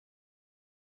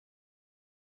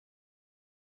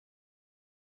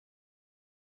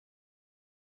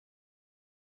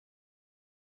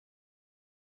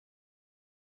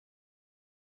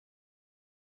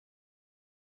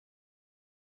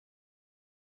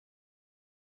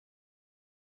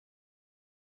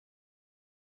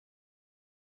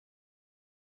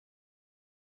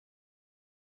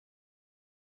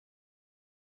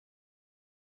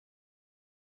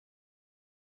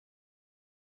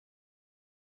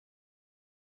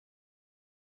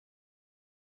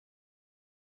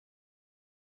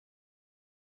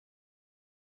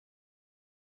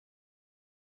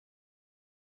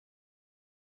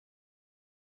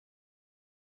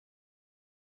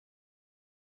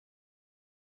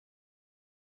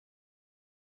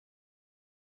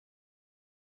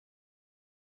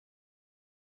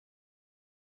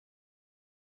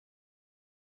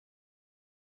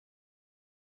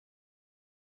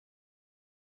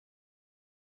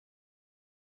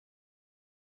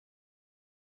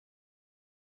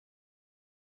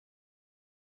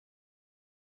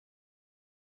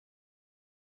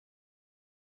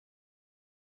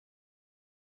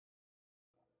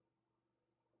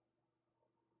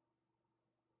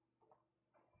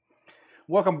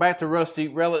Welcome back to Rusty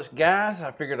Relics, guys.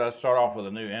 I figured I'd start off with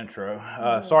a new intro.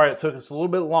 Sorry it took us a little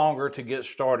bit longer to get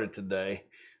started today.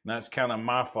 And that's kind of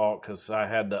my fault because I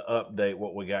had to update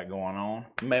what we got going on.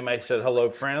 May says hello,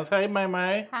 friends. Hey,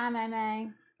 May. Hi, May.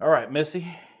 All right, Missy,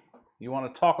 you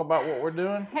want to talk about what we're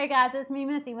doing? Hey, guys, it's me,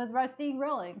 Missy, with Rusty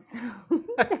Relics.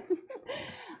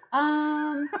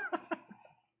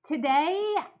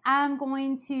 Today, I'm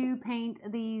going to paint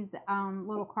these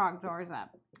little crock jars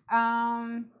up.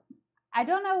 I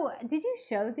don't know. Did you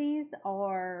show these,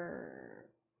 or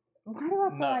why do I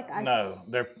feel like I? No,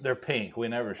 they're pink. We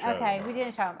never showed them. Okay, we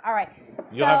didn't show them. All right.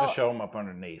 You'll have to show them up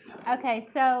underneath. Okay,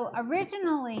 so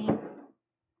originally,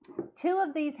 2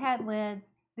 of these had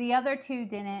lids. The other 2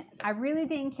 didn't. I really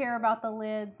didn't care about the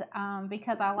lids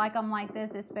because I like them like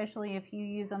this, especially if you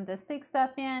use them to stick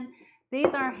stuff in.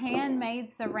 These are handmade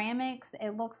ceramics.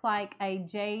 It looks like a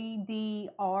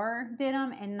JDR did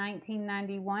them in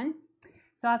 1991.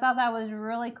 So I thought that was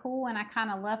really cool, and I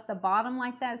kind of left the bottom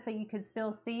like that so you could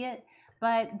still see it.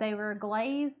 But they were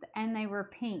glazed and they were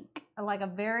pink, like a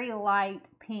very light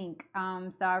pink.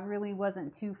 So I really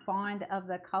wasn't too fond of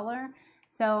the color.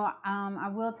 So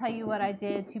I will tell you what I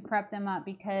did to prep them up,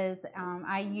 because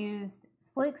I used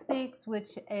Slick Sticks,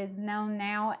 which is known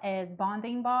now as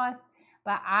Bonding Boss.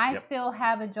 But I still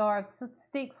have a jar of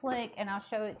Stick Slick, and I'll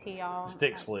show it to y'all.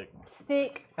 Stick Slick.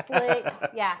 Stick Slick,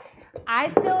 yeah. I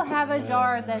still have a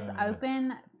jar that's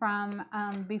open from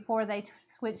before they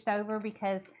switched over,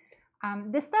 because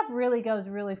this stuff really goes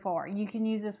really far. You can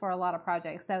use this for a lot of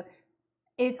projects. So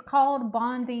it's called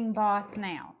Bonding Boss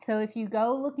now. So if you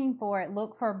go looking for it,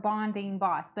 look for Bonding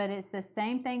Boss. But it's the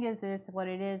same thing as this. What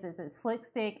it is it's Slick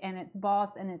Stick and it's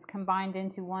Boss, and it's combined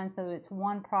into one. So it's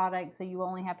one product, so you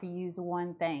only have to use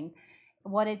one thing.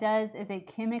 What it does is it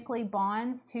chemically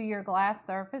bonds to your glass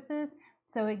surfaces.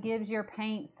 So it gives your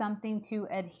paint something to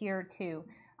adhere to.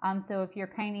 So if you're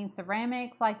painting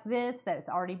ceramics like this that's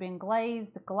already been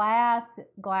glazed, glass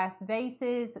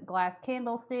vases, glass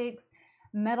candlesticks,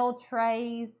 metal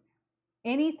trays,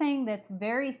 anything that's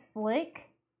very slick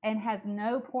and has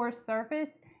no porous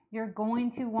surface, you're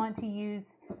going to want to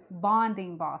use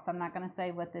Bonding Boss. I'm not going to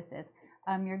say what this is.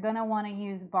 You're going to want to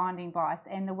use Bonding Boss.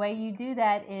 And the way you do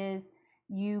that is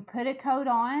you put a coat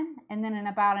on, and then in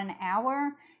about an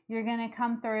hour, you're going to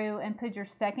come through and put your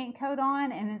second coat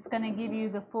on, and it's going to give you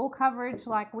the full coverage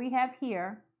like we have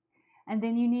here. And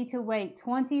then you need to wait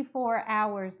 24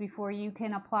 hours before you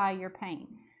can apply your paint.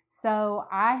 So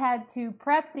I had to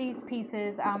prep these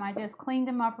pieces. I just cleaned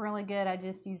them up really good. I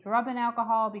just used rubbing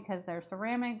alcohol because they're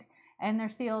ceramic and they're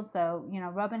sealed. So, you know,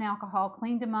 rubbing alcohol,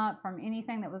 cleaned them up from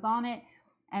anything that was on it.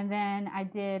 And then I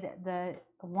did the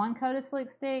 1 coat of Slick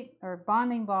Stick or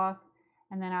Bonding Boss.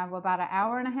 And then about an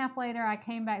hour and a half later, I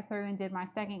came back through and did my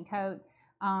second coat.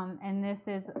 And this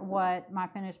is what my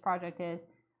finished project is.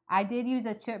 I did use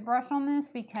a chip brush on this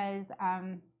because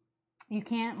you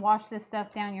can't wash this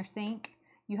stuff down your sink.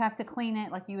 You have to clean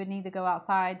it like you would need to go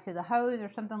outside to the hose or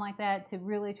something like that to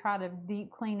really try to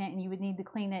deep clean it, and you would need to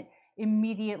clean it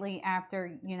immediately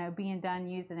after, you know, being done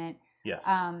using it. Yes.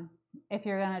 If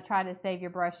you're going to try to save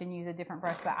your brush and use a different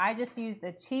brush. But I just used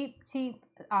a cheap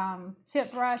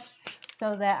chip brush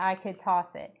so that I could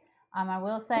toss it. I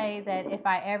will say that if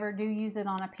I ever do use it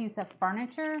on a piece of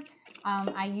furniture,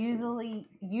 I usually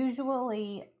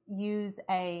use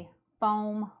a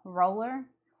foam roller.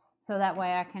 So that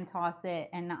way I can toss it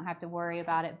and not have to worry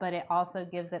about it, but it also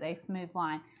gives it a smooth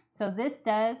line. So this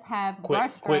does have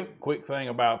brush strokes. Quick thing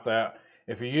about that.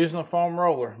 If you're using a foam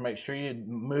roller, make sure you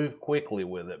move quickly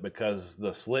with it, because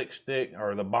the Slick Stick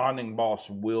or the Bonding Boss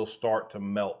will start to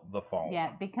melt the foam.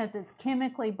 Yeah, because it's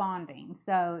chemically bonding,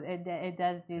 so it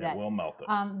does do that. It will melt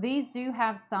it. These do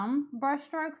have some brush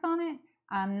strokes on it.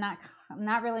 I'm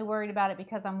not really worried about it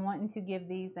because I'm wanting to give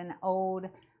these an old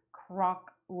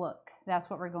crock look. That's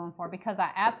what we're going for, because I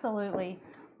absolutely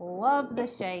love the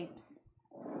shapes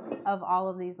of all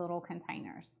of these little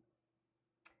containers.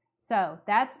 So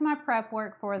that's my prep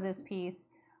work for this piece.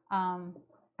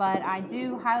 But I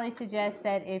do highly suggest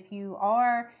that if you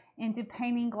are into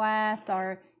painting glass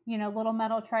or, you know, little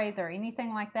metal trays or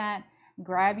anything like that,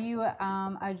 grab you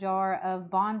a jar of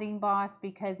Bonding Boss,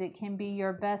 because it can be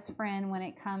your best friend when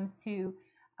it comes to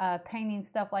painting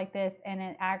stuff like this, and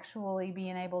it actually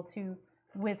being able to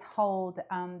withhold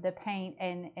the paint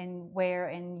and wear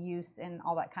and use and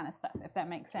all that kind of stuff, if that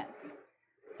makes sense.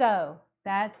 So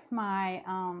that's my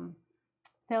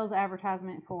sales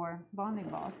advertisement for Bonding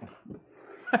Boss.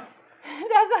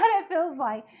 That's what it feels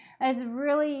like. It's a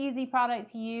really easy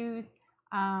product to use.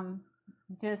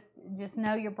 Just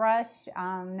know your brush,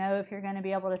 know if you're going to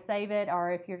be able to save it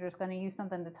or if you're just going to use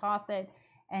something to toss it,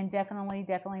 and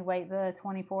definitely wait the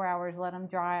 24 hours, let them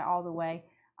dry all the way,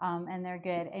 and they're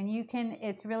good. And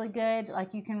it's really good,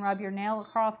 like you can rub your nail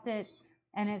across it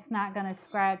and it's not going to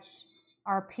scratch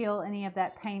or peel any of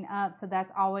that paint up. So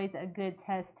that's always a good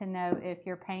test to know if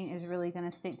your paint is really going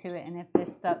to stick to it and if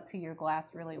this stuck to your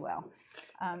glass really well.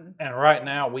 And right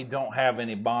now we don't have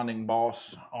any bonding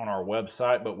boss on our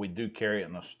website, but we do carry it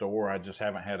in the store. I just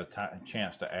haven't had a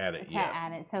chance to add it yet.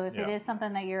 So if it is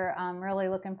something that you're really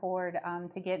looking forward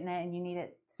to getting it and you need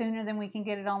it sooner than we can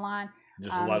get it online,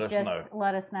 just let us know.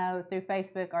 Let us know through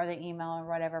Facebook or the email or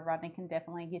whatever. Rodney can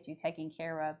definitely get you taken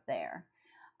care of there.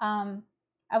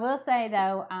 I will say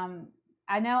though,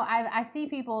 I know I see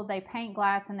people, they paint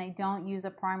glass and they don't use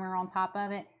a primer on top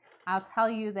of it. I'll tell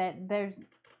you that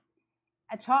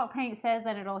a chalk paint says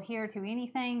that it'll adhere to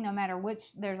anything, no matter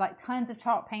which. There's like tons of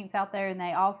chalk paints out there and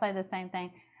they all say the same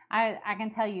thing. I can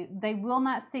tell you, they will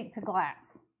not stick to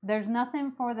glass. There's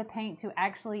nothing for the paint to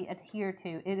actually adhere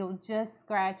to. It'll just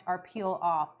scratch or peel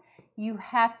off. You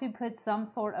have to put some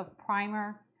sort of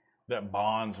primer that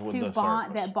bonds with the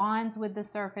surface. That bonds with the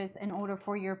surface in order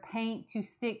for your paint to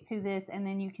stick to this, and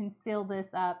then you can seal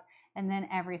this up, and then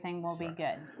everything will be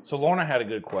good. So Lorna had a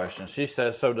good question. She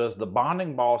says, so does the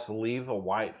bonding boss leave a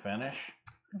white finish?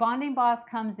 Bonding boss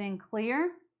comes in clear,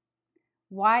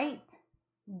 white,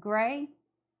 gray.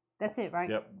 That's it, right?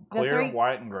 Yep. Clear,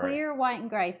 white, and gray. Clear, white, and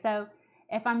gray. So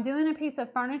if I'm doing a piece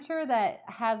of furniture that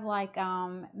has like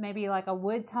maybe like a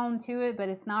wood tone to it, but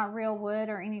it's not real wood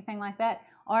or anything like that,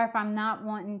 or if I'm not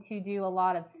wanting to do a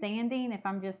lot of sanding, if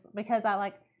I'm just, because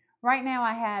right now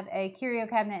I have a curio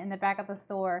cabinet in the back of the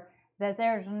store that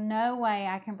there's no way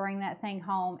I can bring that thing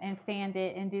home and sand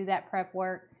it and do that prep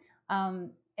work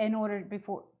in order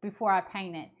before I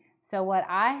paint it. So what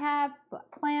I have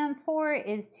plans for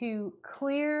is to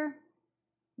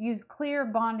use clear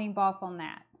bonding boss on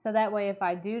that. So that way if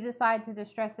I do decide to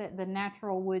distress it, the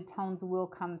natural wood tones will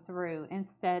come through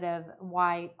instead of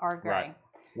white or gray. Right.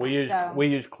 We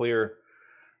use clear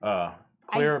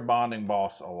bonding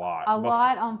boss a lot. A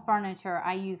lot on furniture.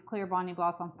 I use clear bonding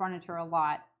boss on furniture a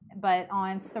lot. But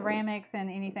on ceramics and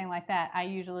anything like that, I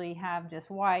usually have just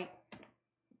white.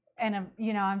 And,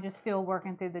 I'm just still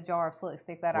working through the jar of slick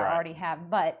stick that I already have.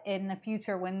 But in the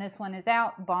future, when this one is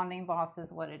out, bonding boss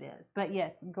is what it is. But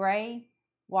yes, gray,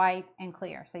 white, and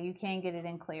clear. So you can get it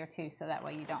in clear too, so that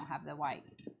way you don't have the white.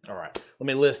 All right. Let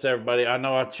me list everybody. I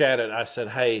know I said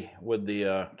hey with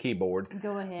the keyboard.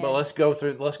 Go ahead. But let's go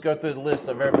through the list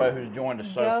of everybody who's joined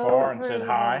us so far and said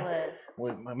hi.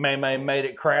 May made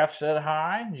it Craft said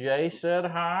hi. Jay said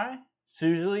hi.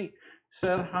 Susie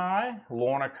said hi.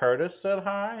 Lorna Curtis said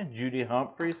hi. Judy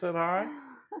Humphrey said hi.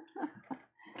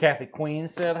 Kathy Queen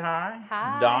said hi.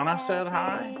 Hi. Donna said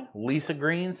hi. Lisa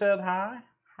Green said hi.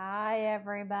 Hi,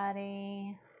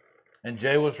 everybody. And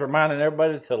Jay was reminding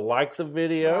everybody to like the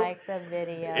video. Like the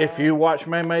video. If you watch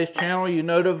Maymay's channel, you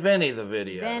know to Vinny the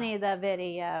video. Vinny the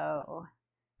video.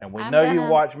 And we know you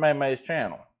watch Maymay's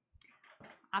channel.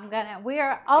 We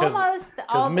are almost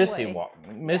all the way. Because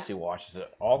Missy watches it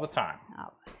all the time.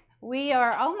 Oh. We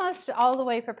are almost all the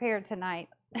way prepared tonight.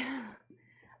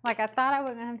 Like I thought I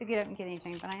wasn't going to have to get up and get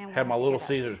anything, but I am. Had my Little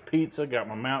Caesars pizza, got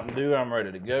my Mountain Dew, I'm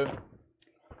ready to go.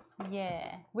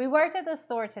 Yeah. We worked at the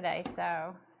store today,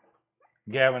 so.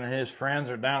 Gavin and his friends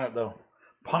are down at the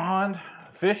pond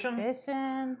fishing. It's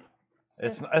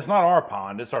not our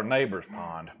pond, it's our neighbor's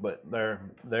pond, but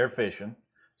they're fishing.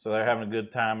 So they're having a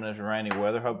good time in this rainy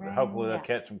weather. Hopefully they'll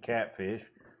catch some catfish.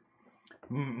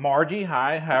 Margie,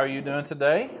 hi, how are you doing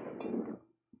today?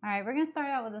 All right, we're going to start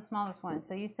out with the smallest one.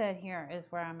 So you said here is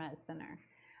where I'm at center.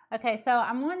 Okay, so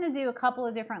I'm wanting to do a couple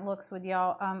of different looks with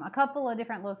y'all, a couple of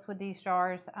different looks with these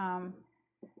jars. And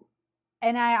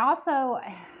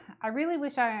I really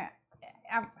wish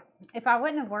if I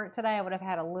wouldn't have worked today, I would have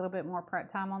had a little bit more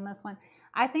prep time on this one.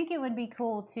 I think it would be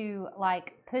cool to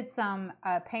put some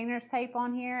painter's tape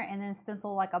on here and then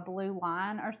stencil like a blue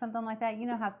line or something like that. You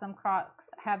know how some crocks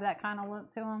have that kind of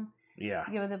look to them? Yeah.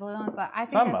 With the blue lines. I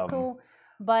think that's cool.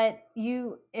 But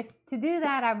if to do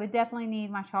that, I would definitely need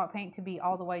my chalk paint to be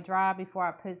all the way dry before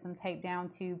I put some tape down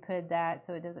to put that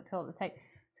so it doesn't peel the tape.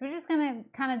 So we're just going to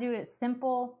kind of do it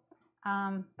simple.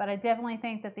 But I definitely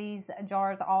think that these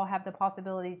jars all have the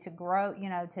possibility to grow,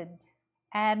 to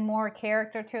add more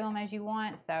character to them as you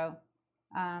want. So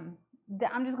I'm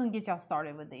just going to get y'all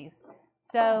started with these.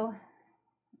 So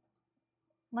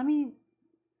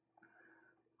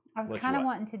I was kind of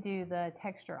wanting to do the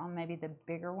texture on maybe the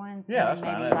bigger ones. Yeah, that's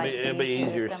fine. It'd be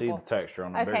easier to see the texture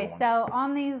on the bigger ones. Okay, so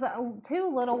on these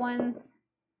two little ones.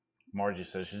 Margie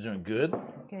says she's doing good.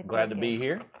 Glad to be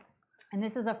here. And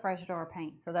this is a fresh jar of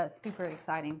paint, so that's super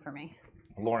exciting for me.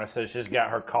 Lorna says she's got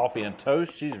her coffee and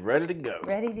toast. She's ready to go.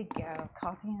 Ready to go.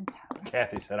 Coffee and toast.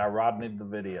 Kathy said, I Rodney'd the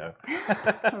video.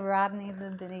 Rodney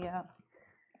the video.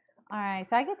 All right,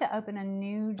 so I get to open a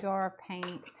new jar of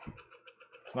paint.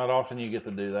 It's not often you get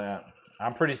to do that.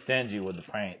 I'm pretty stingy with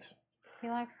the paints. He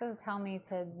likes to tell me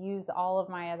to use all of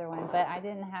my other ones, but I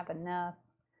didn't have enough.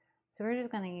 So we're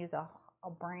just going to use a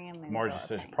brand new Margie jar of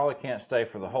says she paint. probably can't stay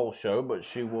for the whole show, but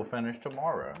she will finish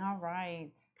tomorrow. All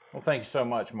right. Well, thank you so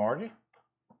much, Margie.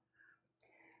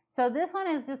 So this one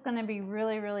is just going to be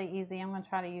really, really easy. I'm going to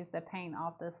try to use the paint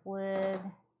off this lid.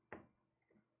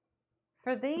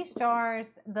 For these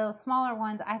jars, the smaller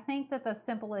ones, I think that the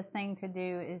simplest thing to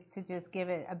do is to just give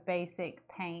it a basic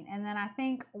paint. And then I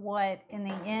think in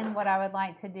the end, what I would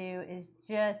like to do is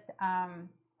just,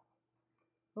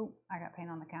 oh, I got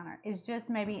paint on the counter, is just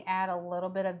maybe add a little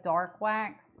bit of dark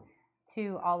wax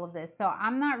to all of this. So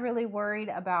I'm not really worried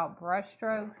about brush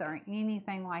strokes or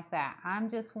anything like that. I'm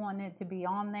just wanting it to be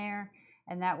on there.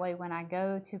 And that way when I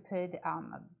go to put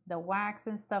the wax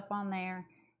and stuff on there,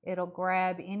 it'll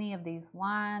grab any of these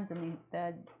lines and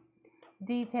the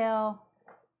detail,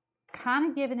 kind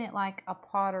of giving it like a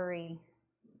pottery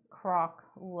crock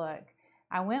look.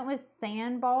 I went with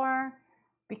sandbar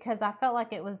because I felt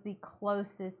like it was the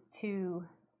closest to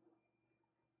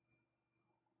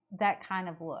that kind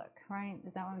of look, right?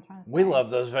 Is that what I'm trying to say? We love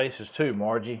those vases too,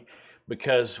 Margie,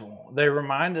 because they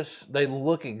remind us, they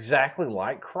look exactly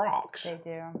like crocks. They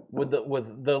do. With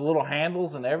the little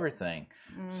handles and everything.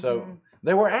 Mm-hmm. So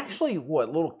they were actually,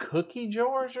 what, little cookie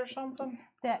jars or something?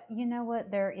 That, you know what,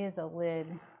 there is a lid.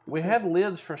 We had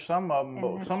lids for some of them, And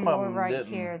but the some of drawer them right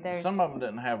didn't. here, Some of them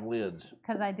didn't have lids.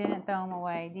 Because I didn't throw them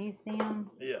away. Do you see them?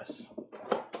 Yes.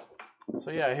 So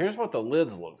yeah, here's what the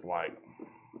lids looked like.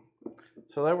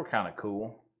 So they were kind of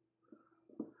cool.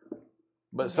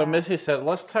 But so Missy said,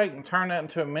 let's take and turn that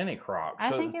into a mini crock.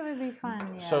 I think it would be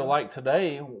fun, yeah. So like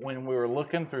today, when we were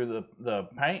looking through the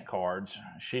paint cards,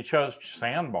 she chose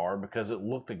sandbar because it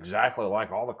looked exactly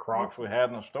like all the crocks we had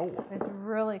in the store. It's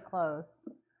really close.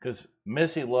 Because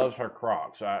Missy loves her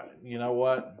crocks. You know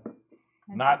what?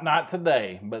 Not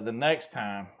today, but the next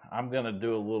time, I'm going to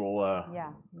do a little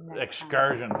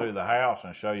excursion through the house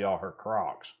and show y'all her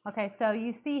crocks. Okay, so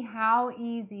you see how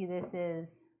easy this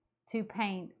is to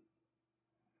paint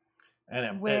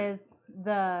with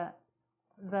the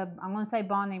I'm going to say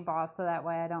bonding boss so that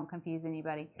way I don't confuse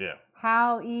anybody. Yeah.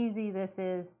 How easy this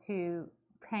is to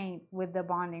paint with the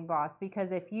bonding boss,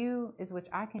 because if you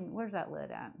where's that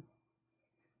lid at?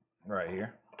 Right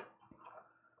here.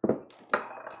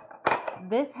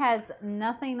 This has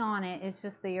nothing on it. It's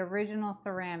just the original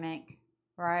ceramic,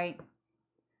 right?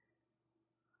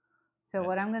 So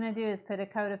what I'm going to do is put a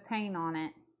coat of paint on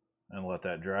it. And let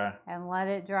that dry. And let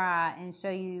it dry and show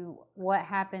you what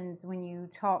happens when you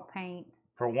chalk paint.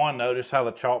 For one, notice how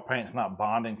the chalk paint's not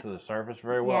bonding to the surface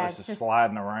very well. Yeah, it's just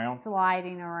sliding around.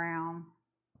 Sliding around.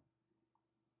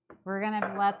 We're going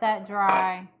to let that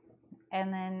dry,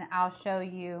 and then I'll show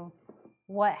you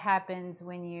what happens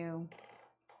when you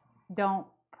don't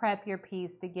prep your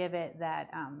piece to give it that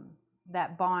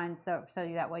bond, so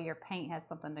that way your paint has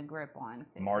something to grip on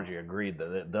too. Margie agreed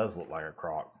that it does look like a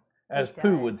crock. As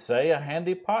Pooh would say, a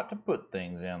handy pot to put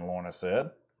things in, Lorna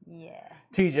said. Yeah.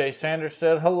 TJ Sanders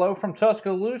said, hello from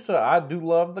Tuscaloosa. I do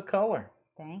love the color.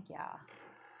 Thank y'all.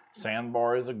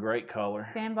 Sandbar is a great color.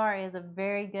 Sandbar is a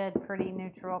very good, pretty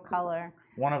neutral color.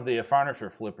 One of the furniture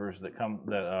flippers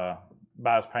that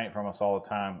buys paint from us all the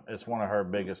time, it's one of her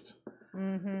biggest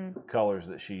colors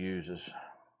that she uses.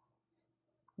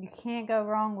 You can't go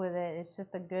wrong with it. It's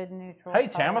just a good neutral Hey,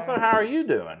 color. Tamitha, how are you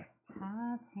doing?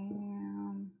 Hi,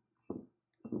 Tam.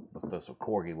 Let's throw some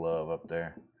corgi love up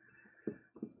there.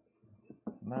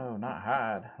 No, not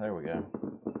hide. There we go.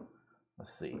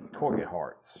 Let's see. Corgi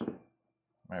hearts.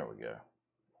 There we go.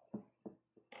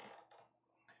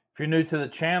 If you're new to the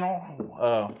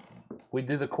channel, we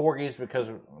do the corgis because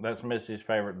that's Missy's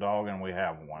favorite dog, and we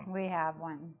have one. We have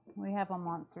one. We have a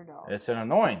monster dog. It's an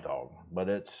annoying dog, but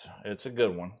it's a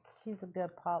good one. She's a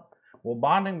good pup. Will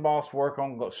Bonding Boss work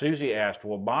on, Susie asked,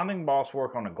 will Bonding Boss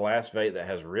work on a glass vase that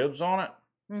has ribs on it?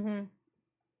 Mm-hmm.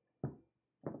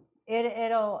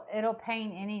 It'll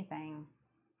paint anything.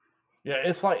 Yeah,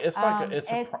 it's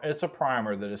a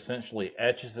primer that essentially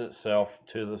etches itself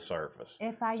to the surface.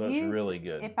 It's really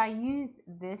good. If I use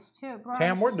this chip brush,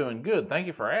 Tam, we're doing good. Thank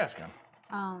you for asking.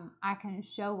 I can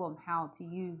show them how to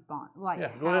use bond. Go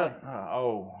ahead.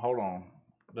 Hold on.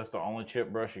 That's the only chip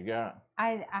brush you got?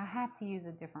 I have to use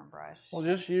a different brush. Well,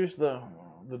 just use the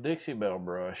Dixie Belle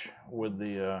brush with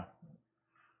the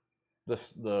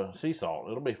sea salt.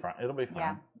 It'll be fine. It'll be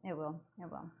fine. Yeah, it will. It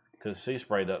will. Because sea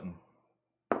spray doesn't.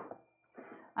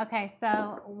 Okay,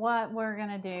 so what we're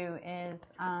gonna do is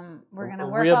we're gonna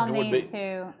work on these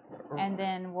two, and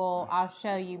then I'll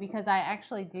show you, because I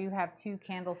actually do have 2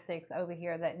 candlesticks over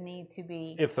here that need to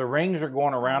be. If the rings are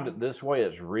going around it this way,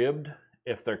 it's ribbed.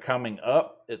 If they're coming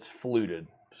up, it's fluted,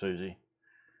 Susie.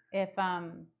 If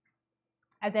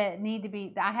that need to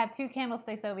be, I have 2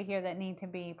 candlesticks over here that need to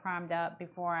be primed up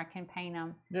before I can paint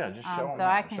them. Yeah, just show them. So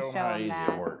I can show how them easy that.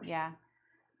 it works. Yeah.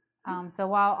 So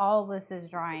while all this is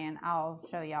drying, I'll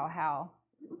show y'all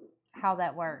how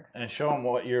that works. And show them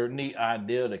what your neat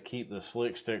idea to keep the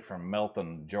slick stick from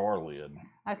melting the jar lid.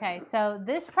 Okay, so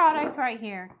this product right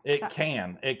here. It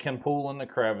can pull in the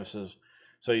crevices.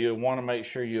 So you want to make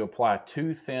sure you apply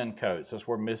 2 thin coats. That's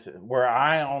where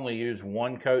I only use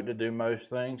 1 coat to do most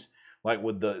things. Like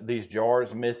with these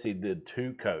jars, Missy did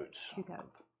 2 coats. 2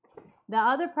 coats. The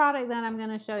other product that I'm going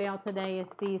to show y'all today is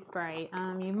Sea Spray.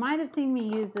 You might have seen me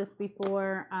use this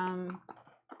before. I'm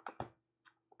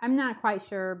not quite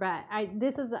sure, but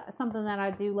this is something that I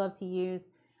do love to use,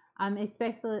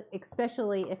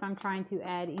 especially if I'm trying to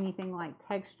add anything like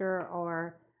texture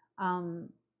or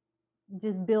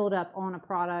just build up on a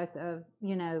product of,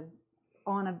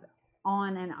 on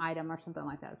an item or something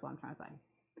like that is what I'm trying to say.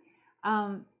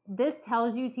 This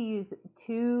tells you to use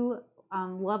 2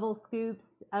 level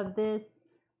scoops of this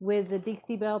with the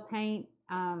Dixie Belle paint.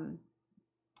 I'm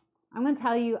going to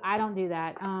tell you, I don't do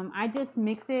that. I just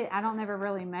mix it. I don't never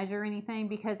really measure anything,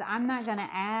 because I'm not going to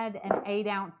add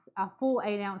a full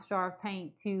 8-ounce jar of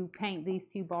paint to paint these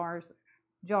 2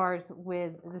 jars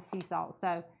with the sea salt.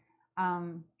 So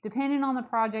depending on the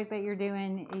project that you're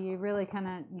doing, you really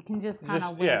you can just wing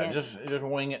it. Yeah, just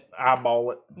wing it,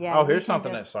 eyeball it. Yeah, oh, here's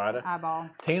something exciting. Eyeball.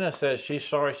 Tina says she's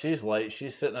sorry she's late.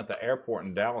 She's sitting at the airport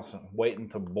in Dallas waiting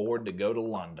to board to go to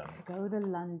London.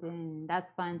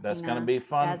 That's fun, That's Tina. going to be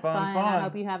fun. I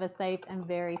hope you have a safe and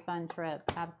very fun trip.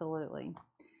 Absolutely.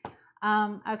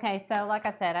 Okay, so like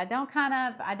I said, I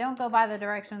don't go by the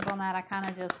directions on that. I kind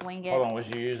of just wing it. Hold on,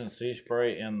 was you using Sea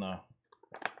Spray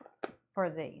for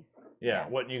these? Yeah,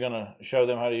 what, you going to show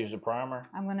them how to use the primer?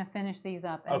 I'm going to finish these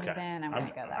up, and then I'm going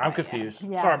to go that way. I'm confused.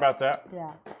 Yeah. Sorry about that.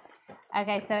 Yeah.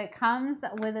 Okay, so it comes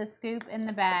with a scoop in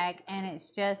the bag, and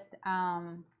it's just,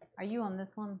 are you on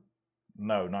this one?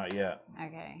 No, not yet.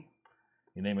 Okay.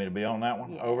 You need me to be on that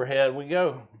one? Yeah. Overhead we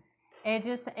go.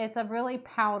 It's a really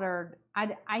powdered,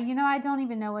 I don't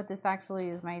even know what this actually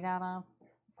is made out of.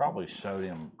 Probably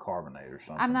sodium carbonate or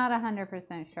something. I'm not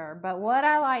 100% sure, but what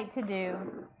I like to do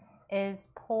is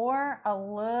pour a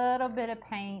little bit of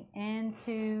paint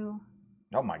into...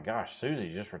 Oh my gosh, Susie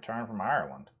just returned from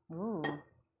Ireland. Ooh.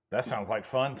 That sounds like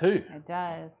fun too. It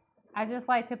does. I just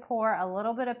like to pour a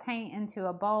little bit of paint into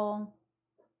a bowl.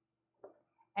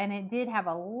 And it did have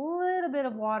a little bit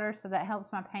of water, so that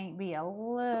helps my paint be a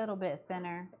little bit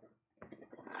thinner.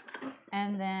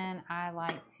 And then I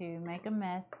like to make a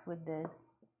mess with this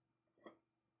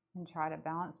and try to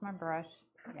balance my brush.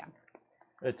 Yeah.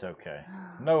 It's okay.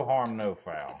 No harm, no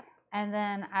foul. And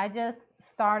then I just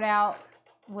start out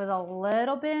with a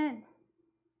little bit,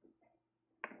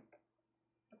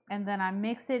 and then I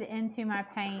mix it into my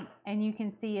paint, and you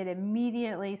can see it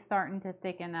immediately starting to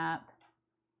thicken up.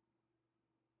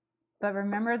 But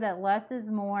remember that less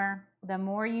is more. The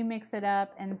more you mix it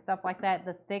up and stuff like that,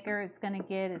 the thicker it's going to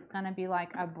get. It's going to be like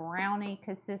a brownie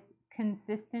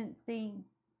consistency. Am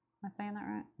I saying that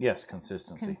right? Yes,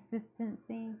 consistency.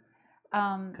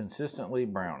 Consistently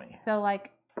brownie. So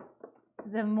like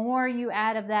the more you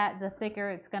add of that, the thicker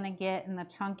it's going to get and the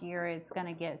chunkier it's going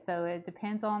to get. So it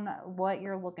depends on what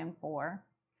you're looking for.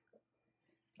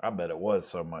 I bet it was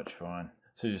so much fun.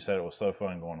 Susie said it was so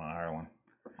fun going to Ireland.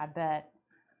 I bet.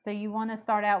 So you want to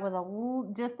start out with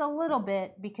just a little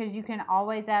bit, because you can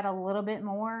always add a little bit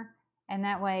more, and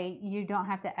that way you don't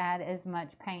have to add as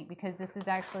much paint, because this is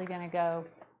actually going to go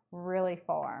really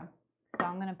far. So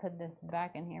I'm going to put this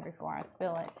back in here before I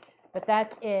spill it. But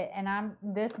that's it. And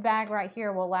this bag right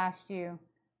here will last you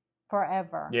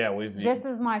forever. Yeah, this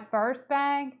is my first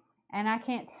bag, and I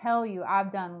can't tell you,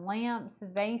 I've done lamps,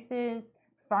 vases,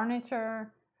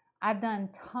 furniture. I've done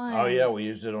tons. Oh yeah, we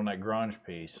used it on that grunge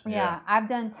piece. Yeah, I've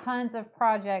done tons of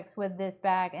projects with this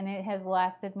bag, and it has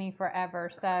lasted me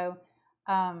forever. So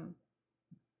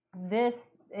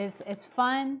it's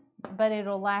fun, but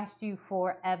it'll last you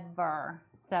forever.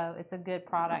 So it's a good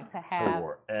product to have.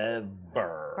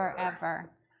 Forever.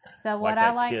 So what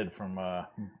I like. Kid from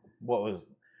what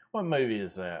movie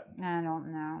is that? I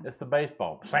don't know. It's the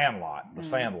baseball Sandlot. The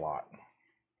Sandlot.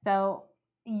 So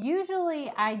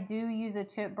usually I do use a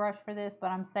chip brush for this, but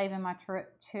I'm saving my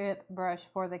chip brush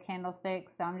for the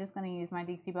candlesticks. So I'm just going to use my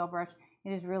Dixie Belle brush.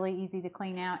 It is really easy to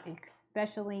clean out,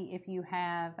 especially if you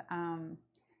have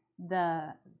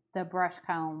the brush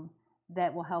comb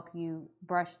that will help you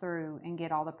brush through and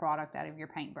get all the product out of your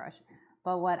paintbrush.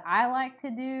 But what I like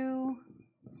to do,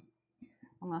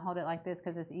 I'm going to hold it like this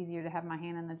because it's easier to have my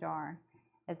hand in the jar,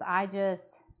 is I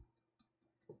just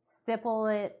stipple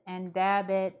it and dab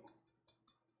it.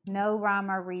 No rhyme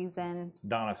or reason.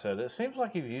 Donna said, it seems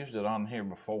like you've used it on here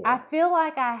before. I feel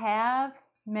like I have.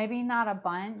 Maybe not a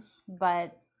bunch,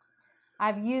 but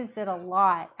I've used it a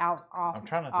lot off I'm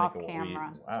trying to think of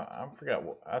camera. I forgot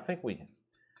what, I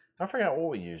forgot what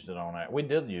we used it on at. We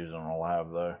did use it on a live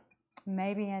though.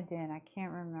 Maybe I did. I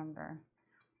can't remember.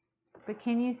 But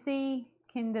can you see?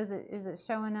 Is it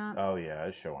showing up? Oh yeah,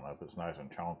 it's showing up. It's nice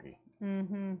and chunky.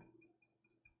 Mm-hmm.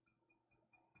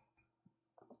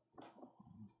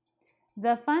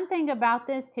 The fun thing about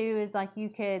this too is like you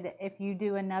could, if you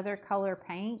do another color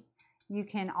paint, you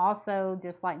can also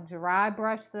just like dry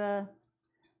brush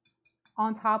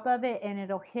on top of it and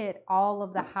it'll hit all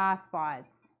of the high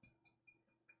spots.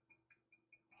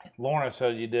 Lorna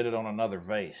said you did it on another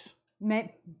vase.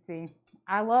 See,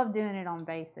 I love doing it on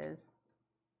vases.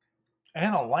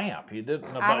 And a lamp. You didn't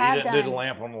do the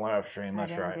lamp on the live stream.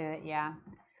 That's right. I didn't do it, yeah.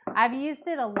 I've used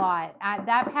it a lot. I've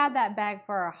had that bag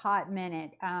for a hot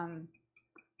minute.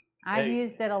 I've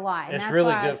used it a lot. And it's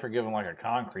really good for giving like a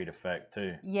concrete effect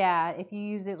too. Yeah, if you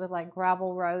use it with like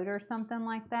gravel road or something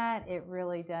like that, it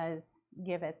really does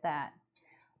give it that.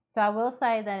 So I will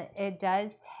say that it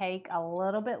does take a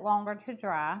little bit longer to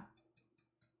dry.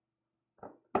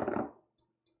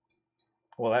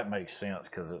 Well, that makes sense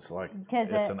because it's like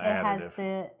it's an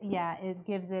additive. It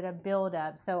gives it a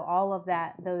buildup. So all of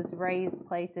that, those raised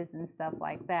places and stuff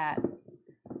like that,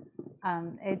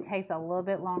 it takes a little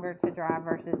bit longer to dry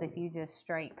versus if you just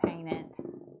straight paint it.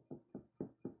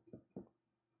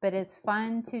 But it's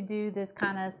fun to do this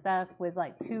kind of stuff with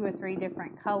like 2 or 3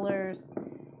 different colors,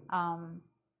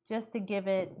 just to give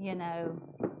it,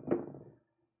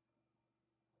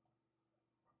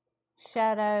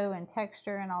 shadow and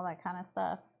texture and all that kind of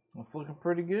stuff. It's looking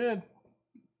pretty good.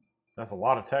 That's a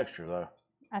lot of texture though.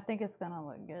 I think it's going to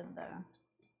look good though.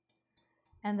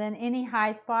 And then any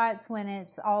high spots, when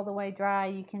it's all the way dry,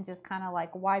 you can just kind of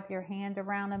like wipe your hand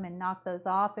around them and knock those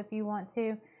off if you want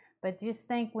to. But just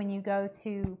think when you go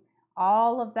to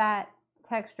all of that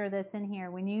texture that's in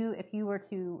here, if you were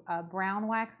to brown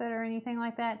wax it or anything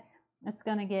like that, it's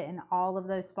going to get in all of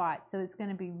those spots. So it's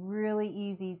going to be really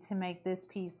easy to make this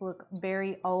piece look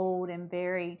very old and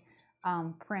very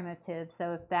primitive.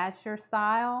 So if that's your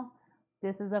style,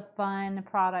 this is a fun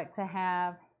product to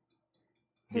have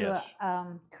to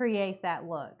create that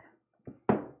look.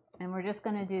 And we're just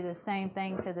going to do the same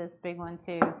thing to this big one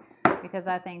too, because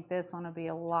I think this one will be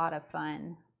a lot of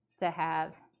fun to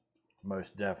have.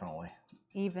 Most definitely.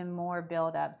 Even more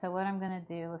build up. So what I'm going to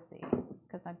do, let's see,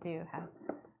 because I do have...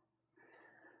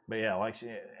 But yeah,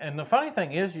 and the funny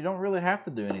thing is, you don't really have to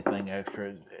do anything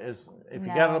extra. If you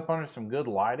got it up under some good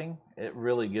lighting, it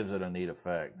really gives it a neat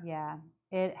effect. Yeah,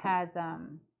 it has.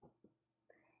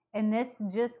 And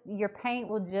your paint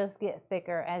will just get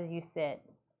thicker as you sit.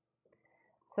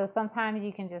 So sometimes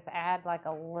you can just add like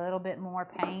a little bit more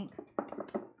paint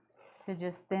to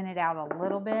just thin it out a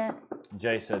little bit.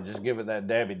 Jay said, just give it that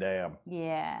dabby dab.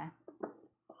 Yeah.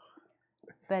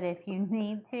 But if you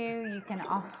need to,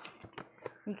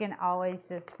 you can always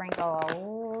just sprinkle a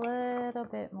little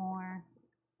bit more.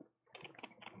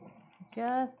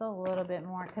 Just a little bit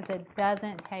more, because it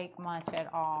doesn't take much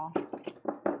at all.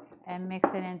 And mix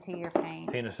it into your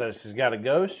paint. Tina says she's got to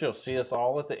go. She'll see us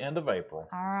all at the end of April.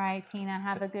 All right, Tina.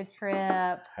 Have a good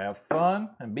trip. Have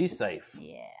fun and be safe.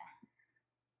 Yeah.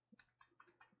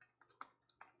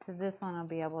 So this one will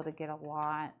be able to get a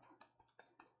lot.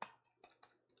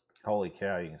 Holy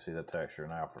cow, you can see the texture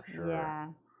now for sure. Yeah.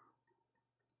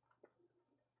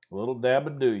 Little dab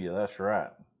of do you, that's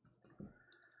right.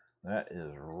 That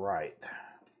is right.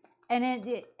 And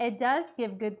it does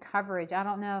give good coverage. I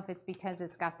don't know if it's because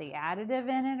it's got the additive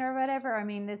in it or whatever. I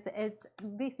mean,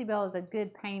 Dixie Belle is a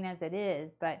good paint as it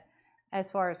is, but as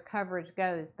far as coverage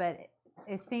goes. But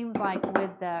it seems like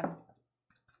with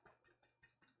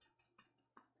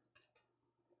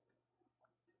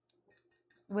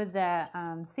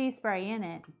the sea spray in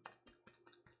it,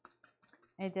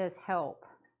 it does help.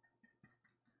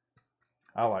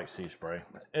 I like sea spray.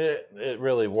 It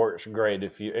really works great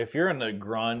if you're in the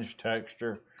grunge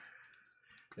texture.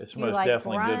 It's most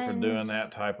definitely grunge, good for doing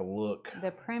that type of look.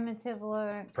 The primitive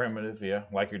look. Primitive, yeah,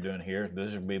 like you're doing here.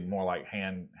 This would be more like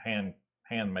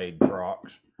handmade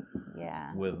crocks.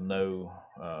 Yeah. With no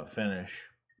finish.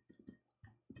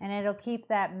 And it'll keep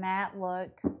that matte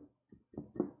look.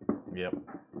 Yep.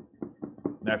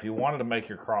 Now, if you wanted to make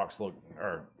your crocks look,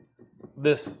 or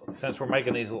this, since we're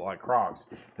making these look like Crocs,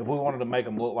 if we wanted to make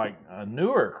them look like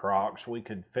newer Crocs, we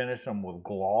could finish them with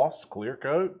gloss, clear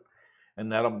coat,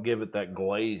 and that'll give it that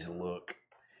glazed look.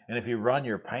 And if you run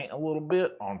your paint a little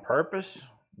bit on purpose,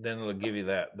 then it'll give you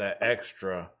that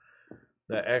extra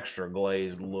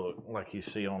glazed look like you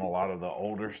see on a lot of the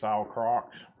older style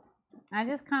Crocs. I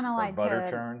just kind of like butter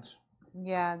churns.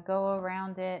 Yeah, go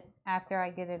around it after I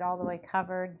get it all the way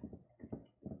covered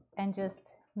and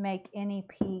just make any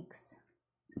peaks.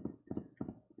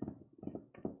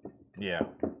 Yeah.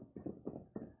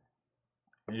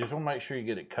 You just want to make sure you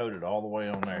get it coated all the way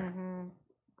on there. Mm-hmm.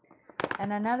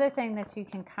 And another thing that you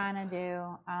can kind of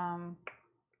do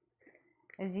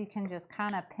is you can just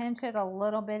kind of pinch it a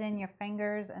little bit in your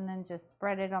fingers and then just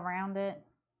spread it around it.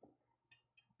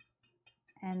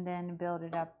 And then build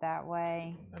it up that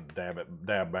way. And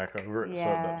dab back over it so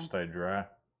it doesn't stay dry.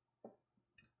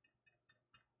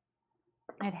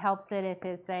 It helps it if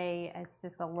it's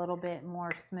just a little bit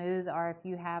more smooth, or if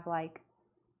you have like,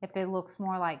 if it looks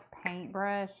more like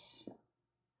paintbrush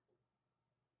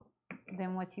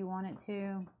than what you want it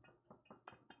to.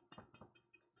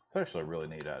 It's actually a really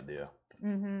neat idea.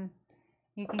 Mm-hmm.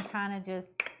 You can kind of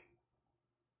just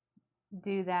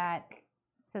do that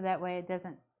so that way it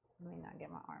doesn't, let me not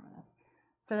get my arm in this.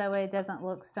 So that way it doesn't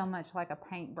look so much like a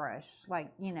paintbrush,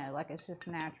 like, you know, like it's just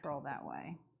natural that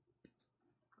way.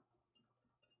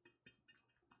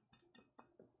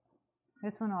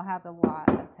 This one will have a lot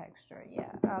of texture.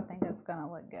 Yeah, I think it's going to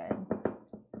look good.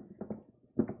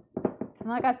 And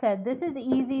like I said, this is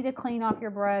easy to clean off your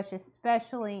brush,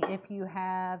 especially if you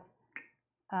have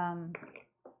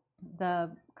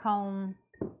the comb,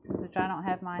 which I don't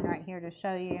have mine right here to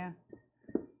show you.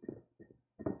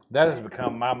 That has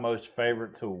become my most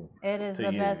favorite tool. It is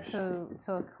the best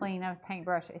to clean a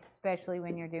paintbrush, especially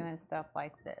when you're doing stuff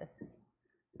like this.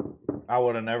 I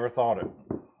would have never thought it,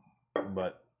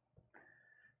 but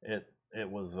it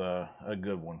was a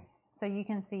good one. So you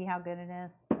can see how good it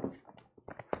is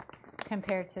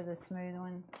compared to the smooth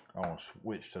one. I want to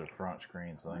switch to the front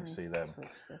screen so I can see that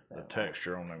the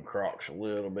texture on them Crocs a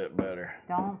little bit better.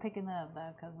 Don't pick it up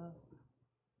though,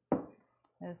 because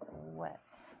it's wet.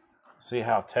 See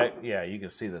how yeah, you can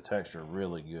see the texture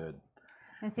really good.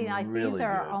 And see, like really these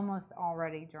are almost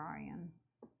already drying.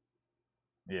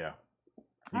 Yeah,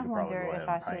 you can probably go ahead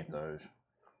and paint those.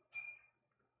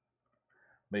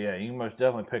 But yeah, you can most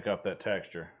definitely pick up that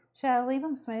texture. Should I leave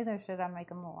them smooth or should I make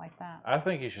them look like that? I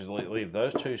think you should leave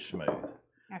those two smooth.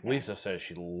 Okay. Lisa says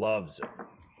she loves it.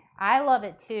 I love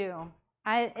it too.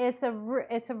 It's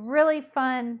a really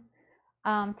fun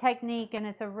technique, and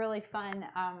it's a really fun.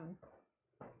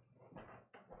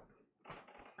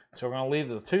 So we're going to leave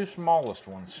the two smallest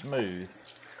ones smooth,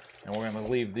 and we're going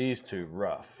to leave these two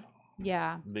rough.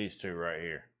 Yeah. These two right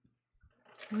here.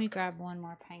 Let me grab one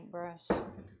more paintbrush.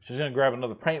 She's going to grab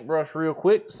another paintbrush real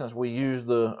quick since we used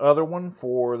the other one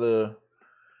for the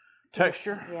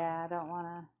texture. Yeah, I don't want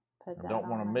to put that on. I don't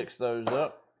want to mix those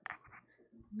up.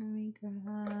 Let me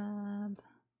grab.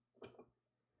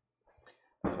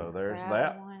 So there's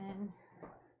that. One.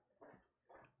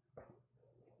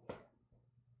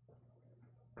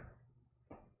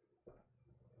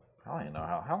 I don't even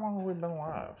know how long have we been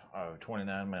live? Oh,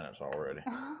 29 minutes already.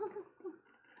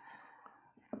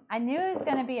 I knew it was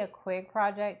going to be a quick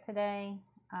project today.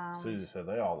 Susie said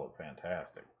they all look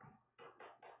fantastic.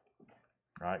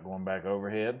 All right, going back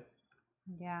overhead.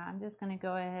 Yeah, I'm just going to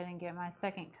go ahead and get my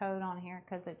second coat on here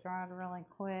because it dried really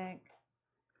quick.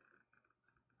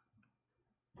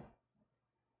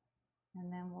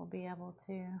 And then we'll be able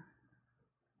to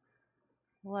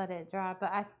let it dry.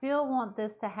 But I still want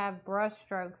this to have brush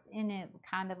strokes in it,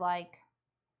 kind of like.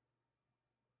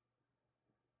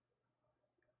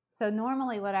 So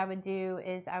normally what I would do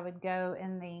is I would go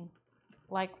in the,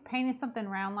 like painting something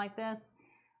round like this,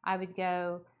 I would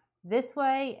go this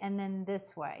way and then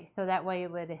this way. So that way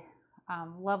it would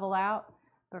level out.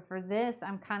 But for this,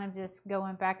 I'm kind of just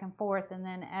going back and forth. And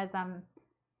then as I'm...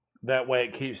 That way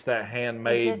it keeps that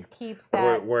handmade. It just keeps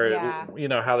that, where you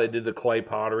know how they did the clay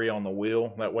pottery on the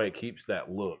wheel? That way it keeps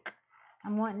that look.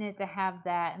 I'm wanting it to have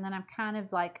that. And then I'm kind of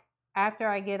like, after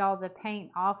I get all the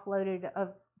paint offloaded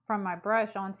from my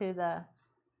brush onto the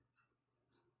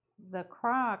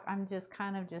crock, I'm just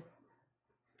kind of just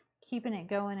keeping it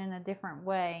going in a different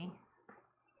way.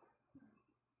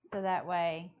 So that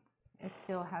way it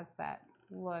still has that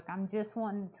look. I'm just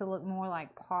wanting it to look more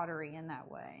like pottery in that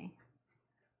way.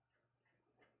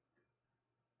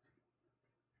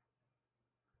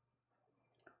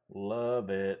 Love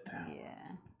it.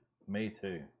 Yeah. Me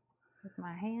too. With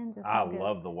my hand just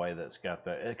love the way that's got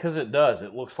that, because it does.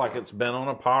 It looks like it's been on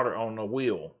a potter on a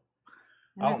wheel.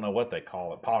 And I don't know what they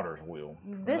call it, potter's wheel.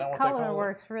 This color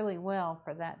works really well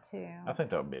for that too. I think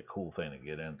that would be a cool thing to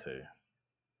get into.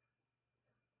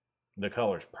 The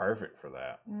color's perfect for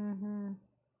that. Mm-hmm.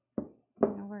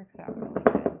 It works out really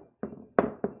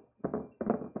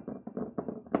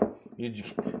good.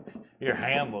 Your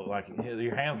hands look like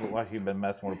you've been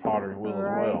messing with a potter's wheel as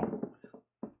well.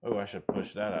 Oh, I should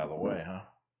push that out of the way, huh?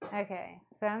 Okay,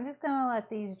 so I'm just gonna let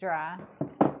these dry.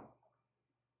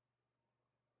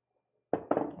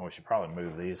 Oh, we should probably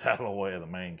move these out of the way of the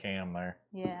main cam there.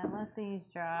 Yeah, let these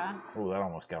dry. Oh, that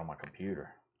almost got on my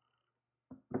computer.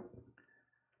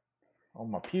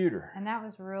 On my pewter. And that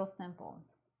was real simple,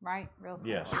 right? Real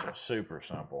simple. Yes, super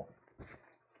simple.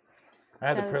 I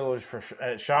had the privilege for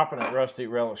shopping at Rusty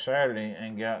Relic Saturday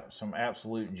and got some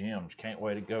absolute gems. Can't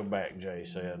wait to go back, Jay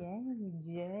said. Yay,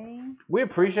 Jay. We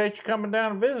appreciate you coming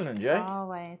down and visiting, Jay.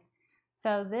 Always.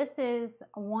 So this is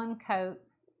one coat.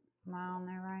 Am I on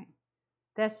there right?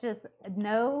 That's just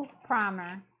no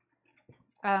primer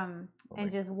and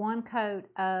just one coat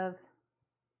of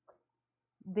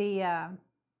the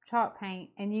chalk paint.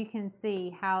 And you can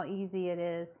see how easy it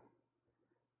is.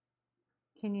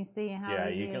 Can you see how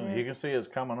easy it is? You can see it's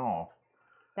coming off.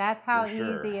 That's how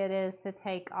easy it is to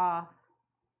take off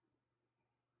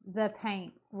the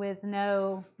paint with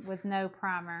no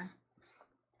primer.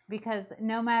 Because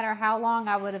no matter how long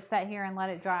I would have sat here and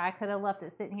let it dry, I could have left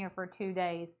it sitting here for 2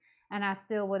 days and I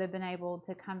still would have been able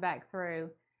to come back through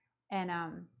and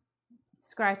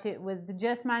scratch it with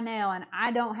just my nail. And I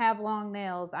don't have long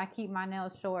nails. I keep my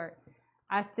nails short.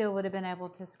 I still would have been able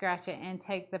to scratch it and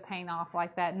take the paint off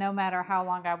like that, no matter how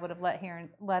long I would have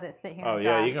let it sit here. Oh and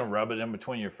yeah, dry. you can rub it in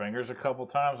between your fingers a couple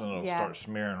times, and it'll start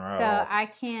smearing right off. So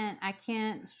I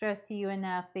can't stress to you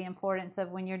enough the importance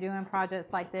of when you're doing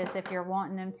projects like this. If you're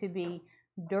wanting them to be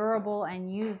durable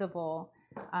and usable,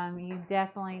 you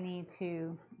definitely need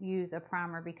to use a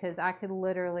primer because I could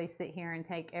literally sit here and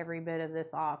take every bit of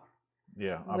this off.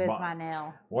 Yeah, with my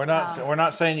nail. We're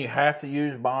not saying you have to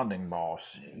use bonding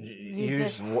boss. You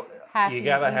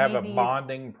gotta have a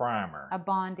bonding primer. A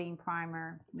bonding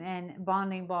primer, and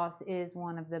bonding boss is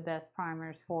one of the best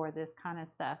primers for this kind of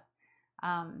stuff.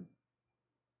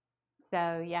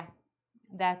 So yeah,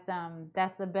 that's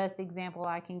the best example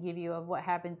I can give you of what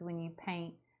happens when you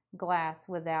paint glass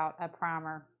without a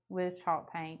primer with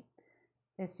chalk paint.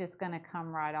 It's just gonna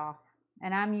come right off,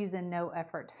 and I'm using no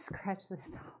effort to scratch this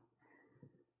off.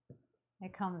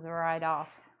 It comes right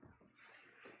off.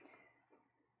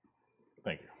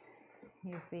 Thank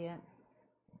you. You see it?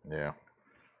 Yeah.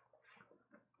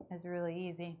 It's really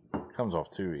easy. It comes off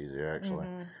too easy, actually.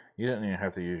 Mm-hmm. You didn't even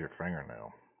have to use your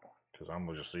fingernail because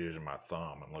I'm just using my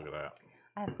thumb, and look at that.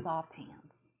 I have soft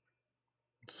hands.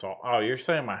 Oh, you're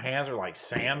saying my hands are like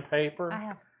sandpaper? I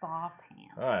have soft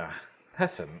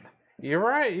hands. You're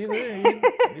right. You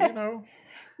know.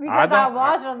 Because I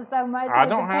wash them so much. I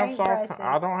don't have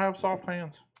soft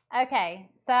hands. Okay,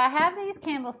 so I have these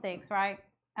candlesticks, right?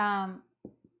 And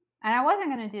I wasn't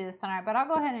going to do this tonight, but I'll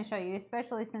go ahead and show you,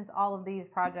 especially since all of these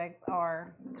projects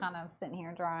are kind of sitting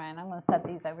here drying. I'm going to set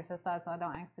these over to the side so I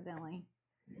don't accidentally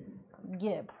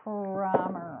get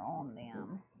primer on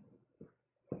them.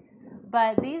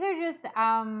 But these are just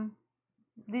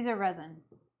these are resin,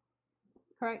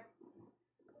 correct?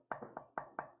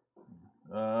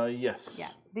 Yes. Yeah,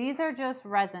 these are just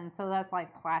resin, so that's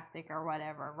like plastic or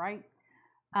whatever, right?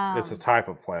 It's a type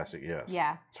of plastic, yes.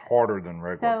 Yeah. It's harder than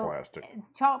regular plastic.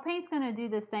 Chalk paint's going to do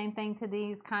the same thing to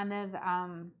these kind of,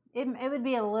 it would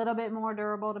be a little bit more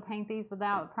durable to paint these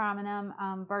without priming them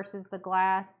versus the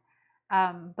glass,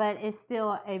 but it's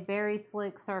still a very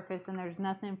slick surface and there's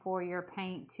nothing for your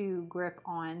paint to grip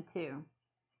onto.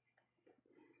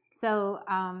 So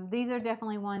these are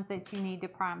definitely ones that you need to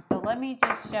prime. So let me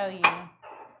just show you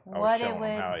what it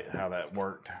would, how that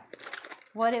worked.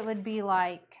 What it would be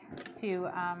like to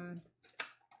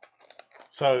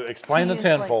so explain the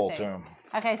tinfoil to them.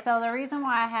 Okay, so the reason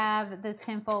why I have this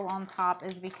tinfoil on top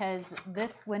is because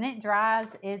this, when it dries,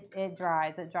 it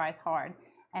dries hard,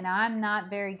 and I'm not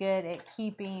very good at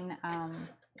keeping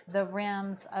the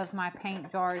rims of my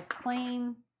paint jars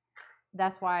clean.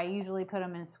 That's why I usually put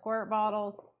them in squirt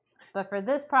bottles. But for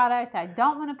this product, I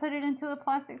don't want to put it into a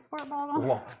plastic squirt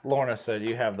bottle. Lorna said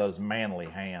you have those manly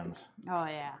hands. Oh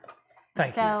yeah.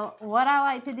 Thank you. So what I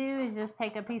like to do is just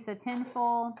take a piece of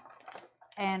tinfoil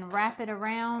and wrap it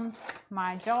around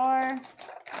my jar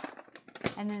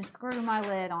and then screw my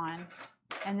lid on.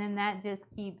 And then that just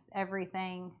keeps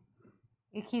everything,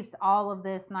 it keeps all of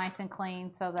this nice and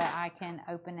clean so that I can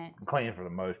open it. Clean for the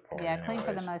most part. Yeah, clean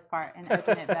for the most part and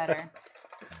open it better.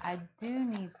 I do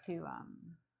need to,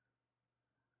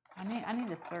 I need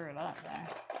to stir it up there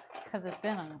because it's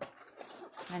been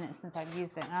minutes since I've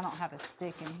used it, and I don't have a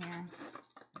stick in here.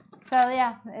 So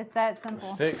yeah, it's that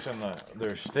simple.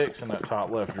 There's sticks in that top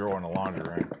left drawer in the laundry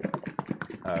room.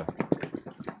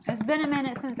 It's been a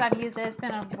minute since I've used it. It's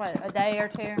been a day or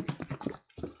two.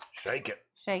 Shake it.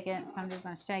 Shake it. So I'm just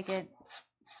gonna shake it.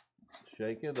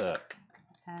 Shake it up.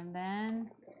 And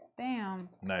then, bam.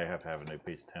 Now you have to have a new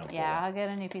piece of tinfoil. Yeah, I'll get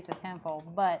a new piece of tinfoil,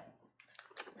 but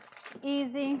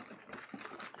easy.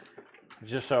 It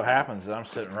just so happens that I'm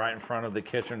sitting right in front of the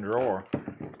kitchen drawer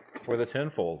where the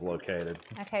tinfoil is located.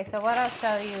 Okay, so what I'll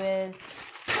show you is,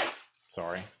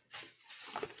 sorry.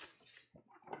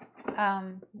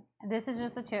 This is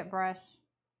just a chip brush.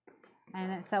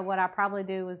 And so what I probably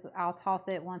do is I'll toss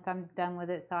it once I'm done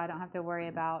with it so I don't have to worry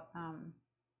about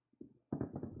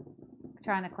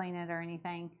trying to clean it or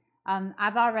anything.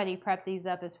 I've already prepped these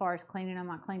up as far as cleaning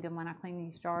them. I cleaned them when I cleaned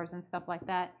these jars and stuff like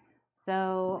that.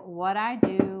 So what I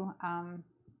do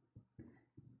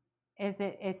is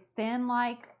it's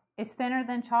thinner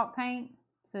than chalk paint.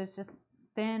 So it's just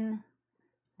thin.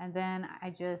 And then I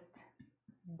just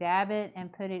dab it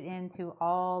and put it into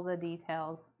all the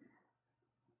details.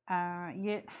 I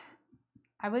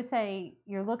would say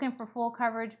you're looking for full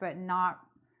coverage, but not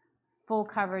full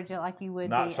coverage like you would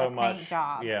not be so a much paint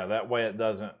job. Yeah, that way it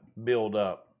doesn't build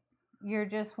up. You're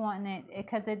just wanting it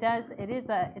because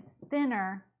it's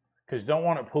thinner. Because you don't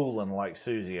want it pooling like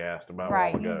Susie asked about.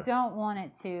 Right, a while ago. you don't want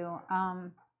it to.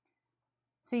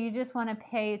 So you just want to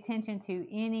pay attention to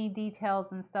any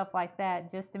details and stuff like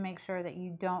that just to make sure that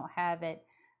you don't have it.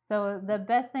 So the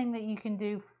best thing that you can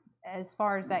do as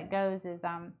far as that goes is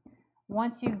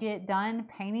once you get done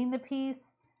painting the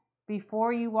piece,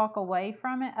 before you walk away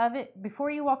from it,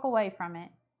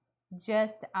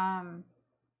 just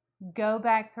go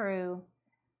back through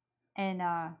and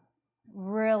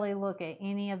really look at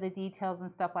any of the details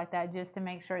and stuff like that just to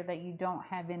make sure that you don't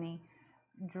have any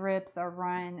drips or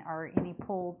run or any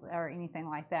pulls or anything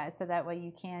like that. So that way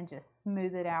you can just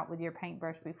smooth it out with your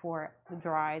paintbrush before it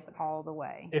dries all the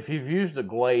way. If you've used a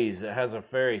glaze, it has a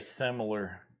very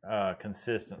similar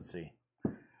consistency.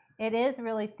 It is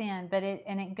really thin, but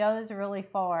it goes really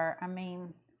far. I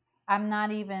mean, I'm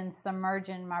not even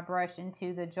submerging my brush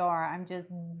into the jar. I'm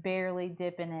just barely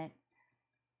dipping it.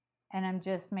 And I'm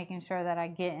just making sure that I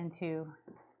get into.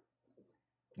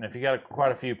 If you got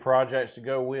quite a few projects to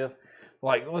go with,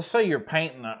 like let's say you're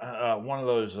painting one of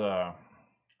those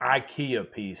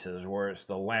IKEA pieces where it's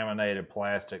the laminated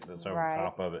plastic that's over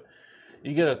top of it.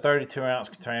 You get a 32-ounce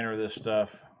container of this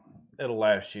stuff, it'll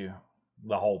last you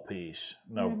the whole piece,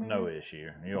 no issue.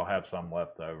 You'll have some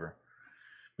left over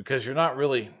because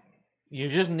you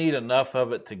just need enough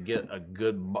of it to get a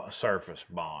good surface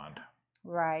bond.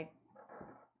 Right.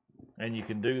 And you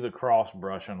can do the cross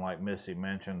brushing like Missy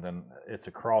mentioned, and it's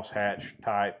a cross hatch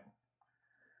type,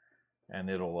 and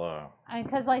it'll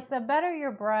because like the better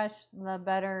your brush, the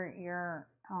better your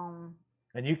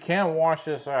and you can wash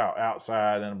this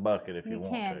outside in a bucket if you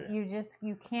want to.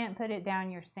 You can't put it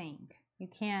down your sink. You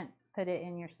can't put it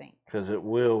in your sink because it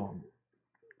will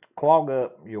clog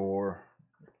up your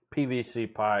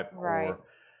PVC pipe, right?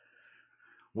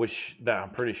 I'm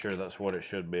pretty sure that's what it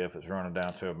should be if it's running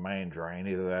down to a main drain,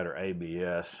 either that or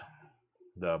ABS,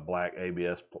 the black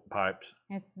ABS pipes.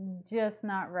 It's just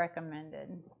not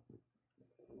recommended.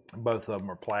 Both of them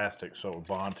are plastic, so it will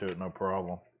bond to it no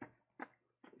problem.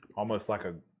 Almost like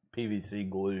a PVC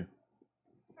glue.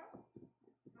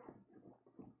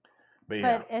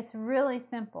 But it's really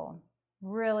simple.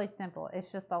 Really simple.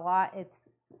 It's just a lot. It's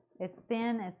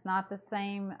thin. It's not the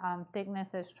same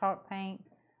thickness as chalk paint.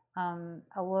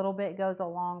 A little bit goes a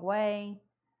long way.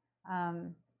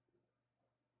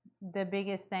 The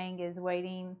biggest thing is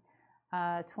waiting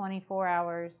 24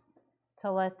 hours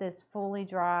to let this fully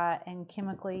dry and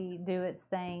chemically do its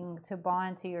thing to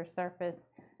bond to your surface.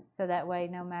 So that way,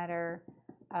 no matter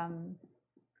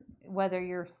whether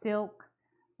you're silk,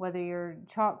 whether you're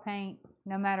chalk paint,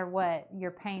 no matter what,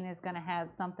 your paint is going to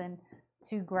have something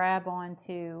to grab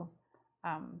onto.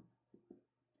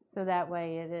 So that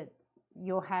way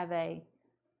you'll have a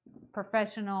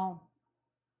professional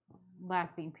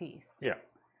lasting piece. Yeah.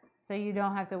 So you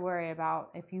don't have to worry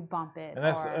about if you bump it. And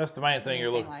that's the main thing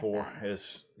you're looking for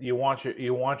is you want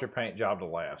your paint job to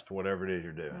last, whatever it is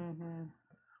you're doing. Mm-hmm.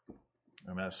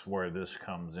 And that's where this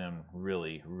comes in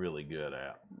really, really good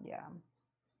at. Yeah.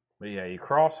 But yeah, you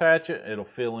cross hatch it, it'll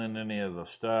fill in any of the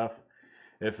stuff.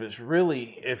 If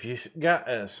you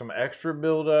got some extra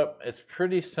buildup, it's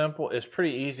pretty simple. It's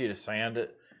pretty easy to sand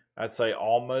it. I'd say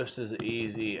almost as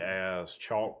easy as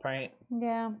chalk paint.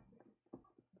 Yeah.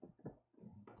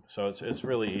 So it's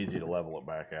really easy to level it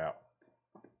back out.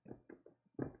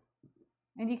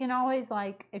 And you can always,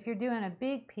 if you're doing a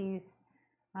big piece,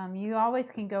 You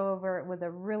always can go over it with a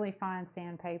really fine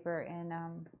sandpaper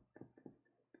and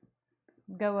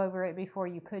go over it before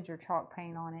you put your chalk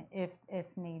paint on it if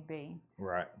need be.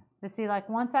 Right. But see, like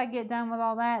once I get done with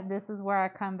all that, this is where I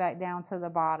come back down to the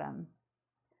bottom.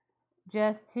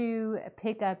 Just to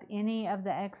pick up any of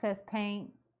the excess paint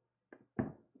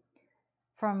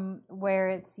from where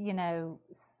it's, you know,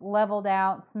 leveled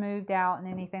out, smoothed out, and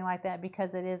anything like that,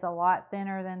 because it is a lot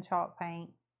thinner than chalk paint.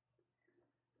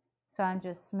 So I'm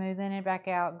just smoothing it back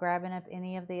out, grabbing up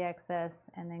any of the excess,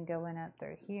 and then going up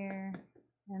through here.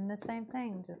 And the same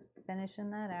thing, just finishing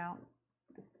that out.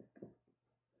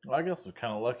 Well, I guess it's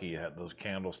kind of lucky you had those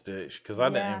candlesticks, because I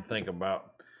didn't even think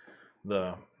about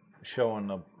showing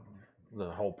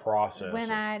the whole process.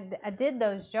 When I did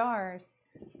those jars,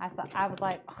 I was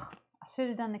like, oh, I should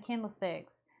have done the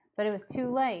candlesticks, but it was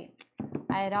too late.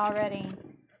 I had already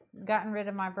gotten rid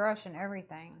of my brush and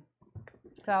everything.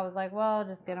 So I was like, well, I'll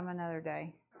just get them another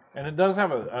day. And it does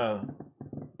have a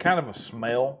kind of a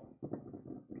smell.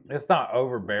 It's not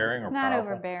overbearing. It's not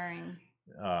powerful. Overbearing.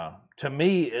 To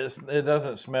me, it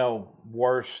doesn't smell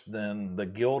worse than the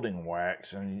gilding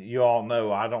wax. And you all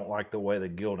know I don't like the way the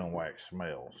gilding wax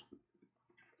smells.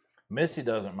 Missy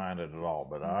doesn't mind it at all,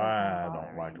 but I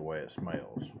don't like the way it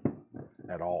smells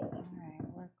at all. All right,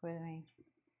 work with me.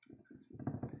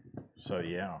 So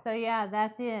yeah. So yeah,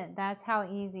 that's it. That's how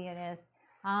easy it is.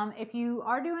 If you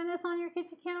are doing this on your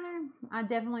kitchen counter, I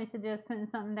definitely suggest putting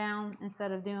something down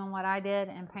instead of doing what I did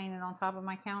and painting on top of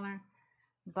my counter.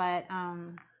 But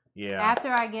yeah,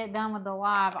 after I get done with the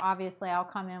live, obviously I'll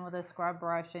come in with a scrub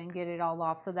brush and get it all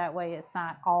off, so that way it's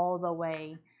not all the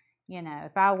way. You know,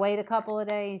 if I wait a couple of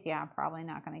days, yeah, I'm probably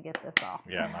not going to get this off.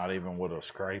 Yeah, not even with a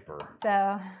scraper. So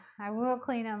I will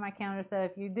clean up my counter. So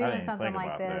if you're doing something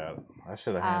like this, I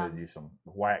should have handed you some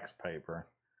wax paper.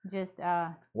 Just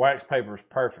wax paper is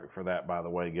perfect for that, by the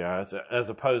way, guys, as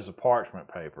opposed to parchment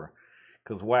paper,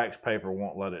 because wax paper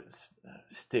won't let it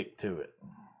stick to it.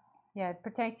 Yeah,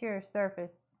 protect your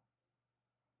surface.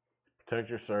 Protect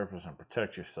your surface and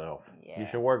protect yourself. Yeah. You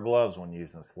should wear gloves when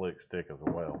using slick stick as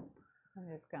well. I'm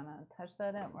just gonna touch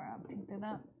that up where I picked it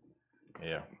up.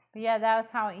 Yeah. But yeah, that's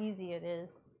how easy it is.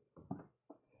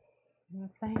 And the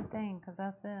same thing, because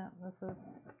that's it. This is.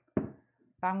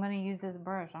 If I'm going to use this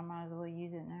brush, I might as well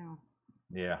use it now.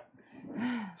 Yeah.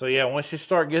 So yeah, once you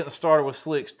start getting started with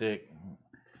slick stick,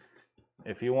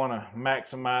 if you want to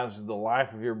maximize the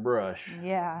life of your brush,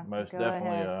 yeah, most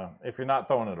definitely, if you're not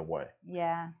throwing it away,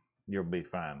 yeah, you'll be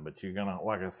fine. But you're gonna,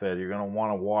 like I said, you're gonna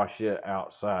want to wash it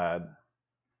outside.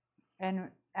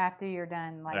 And after you're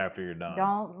done, like after you're done,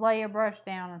 don't lay your brush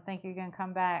down and think you're gonna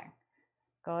come back.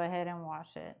 Go ahead and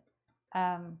wash it.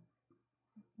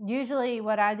 Usually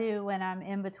what I do when I'm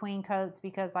in between coats,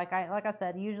 because like I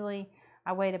said, usually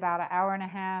I wait about an hour and a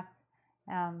half,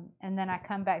 and then I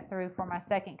come back through for my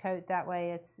second coat. That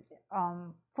way it's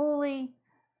fully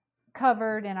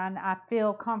covered and I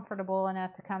feel comfortable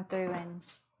enough to come through and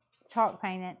chalk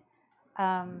paint it.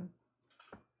 I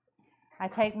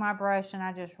take my brush and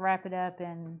I just wrap it up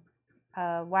in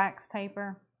wax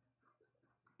paper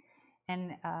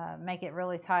and make it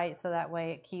really tight, so that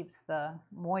way it keeps the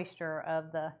moisture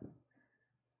of the.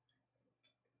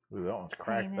 Ooh, that one's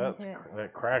cracked.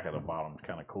 That crack at the bottom is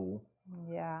kind of cool.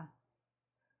 Yeah.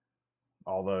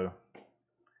 Although,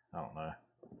 I don't know.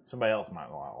 Somebody else might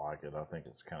not like it. I think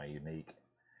it's kind of unique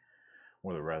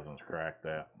where the resin's cracked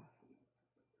at.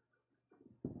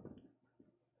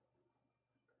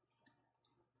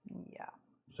 Yeah.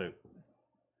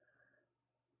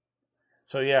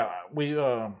 So yeah, we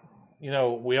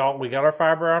we got our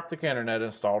fiber optic internet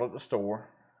installed at the store.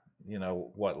 You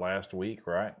know what, last week,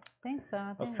 right? I think so.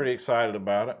 I was pretty excited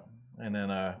about it, and then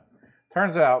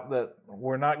turns out that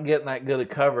we're not getting that good of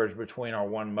coverage between our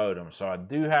one modem, so I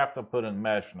do have to put a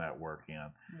mesh network in.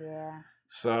 Yeah.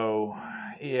 So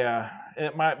yeah,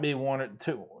 it might be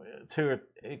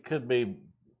it could be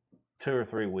 2 or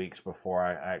 3 weeks before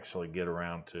I actually get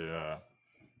around to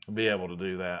be able to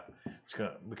do that.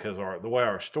 Because the way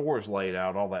our store is laid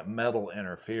out, all that metal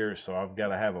interferes, so I've got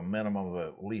to have a minimum of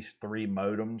at least 3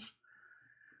 modems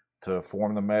to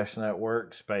form the mesh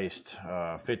network, spaced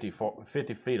 50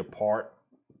 feet apart.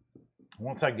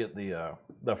 Once I get the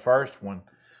first one,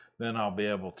 then I'll be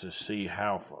able to see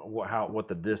what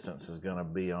the distance is going to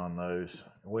be on those.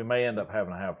 We may end up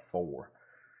having to have 4,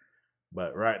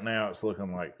 but right now it's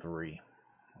looking like 3,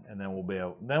 and then we'll be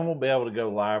able to go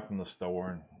live from the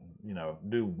store and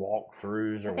do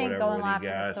walkthroughs or whatever with you guys. I think going live from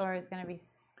the store is going to be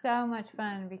so much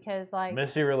fun, because like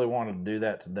Missy really wanted to do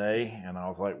that today, and I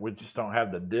was like, we just don't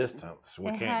have the distance.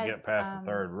 We can't get past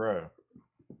the 3rd row.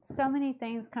 So many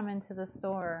things come into the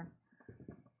store.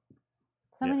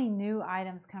 So many new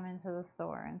items come into the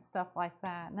store and stuff like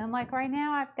that. And then like right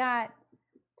now I've got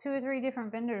 2 or 3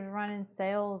 different vendors running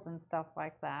sales and stuff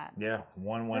like that. Yeah,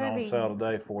 one went on sale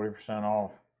today, 40%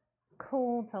 off.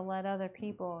 Cool to let other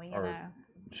people, you know.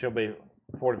 She'll be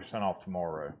 40% off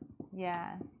tomorrow.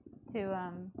 Yeah,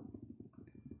 to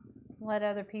let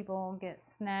other people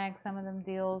snag some of them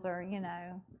deals, or you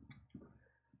know,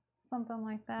 something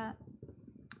like that.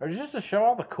 Or just to show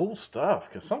all the cool stuff,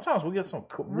 because sometimes we get some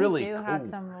really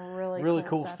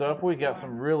cool stuff. We got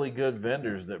some really good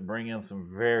vendors that bring in some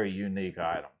very unique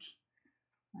items,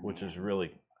 which is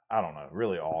really, I don't know,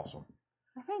 really awesome.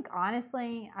 I think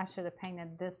honestly, I should have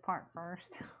painted this part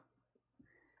first.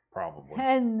 Probably.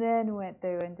 And then went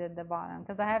through and did the bottom,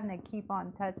 because I have to keep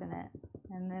on touching it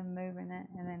and then moving it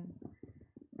and then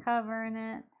covering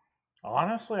it.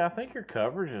 Honestly, I think your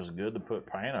coverage is good to put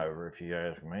paint over, if you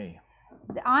ask me.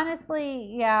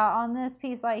 Honestly, yeah, on this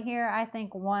piece right here, I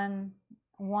think one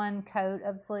coat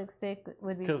of slick stick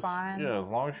would be fine. Yeah, as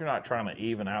long as you're not trying to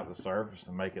even out the surface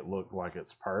and make it look like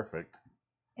it's perfect.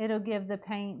 It'll give the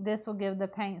paint, this will give the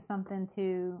paint something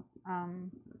to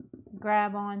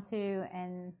grab onto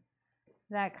and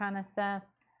that kind of stuff.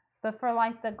 But for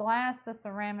like the glass, the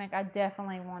ceramic, I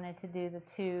definitely wanted to do the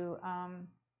 2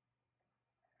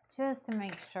 just to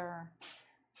make sure,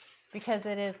 because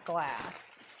it is glass.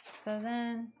 So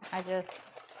then I just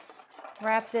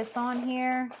wrap this on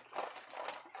here.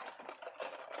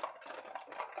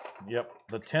 Yep,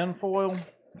 the tin foil,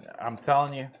 I'm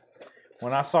telling you,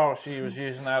 when I saw she was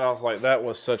using that, I was like, that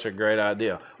was such a great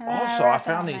idea. Also, I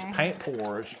found these paint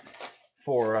pours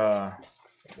for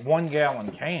 1 gallon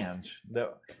cans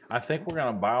that I think we're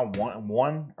going to buy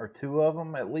one or 2 of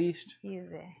them at least.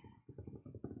 Easy.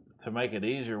 To make it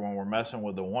easier when we're messing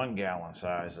with the 1 gallon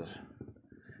sizes.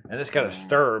 And it's got a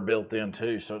stirrer built in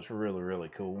too, so it's really, really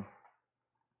cool.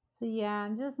 So yeah,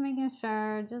 I'm just making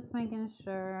sure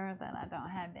that I don't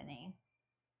have any.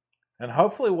 And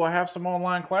hopefully we'll have some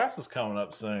online classes coming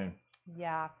up soon.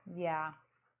 Yeah.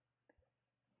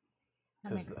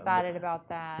 I'm excited about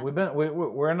that.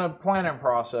 We're in a planning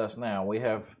process now. We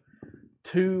have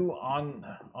 2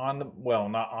 on the, well,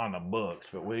 not on the books,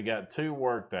 but we got 2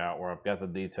 worked out where I've got the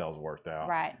details worked out.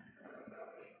 Right.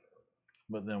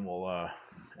 But then we'll,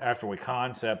 after we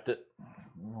concept it,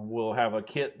 we'll have a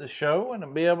kit to show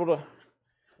and be able to,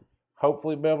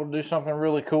 hopefully be able to do something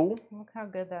really cool. Look how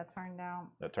good that turned out.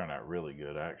 That turned out really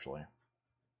good, actually.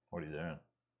 What are you doing?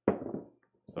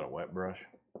 Is that a wet brush?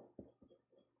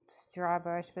 It's a dry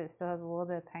brush, but it still has a little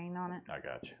bit of paint on it. I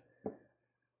got you.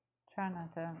 Try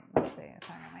not to, let's see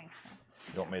if I can make some.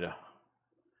 You want me to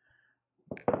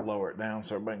lower it down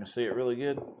so everybody can see it really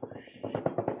good?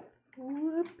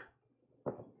 Whoop.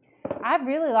 I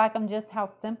really like them just how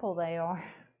simple they are.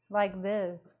 Like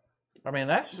this. I mean,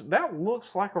 that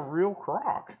looks like a real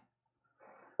crock.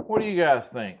 What do you guys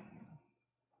think?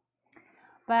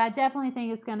 But I definitely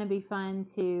think it's going to be fun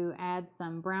to add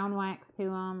some brown wax to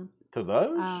them. To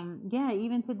those? Yeah,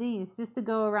 even to these. Just to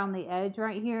go around the edge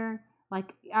right here.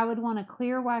 Like, I would want to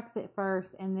clear wax it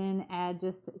first and then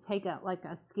take a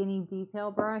skinny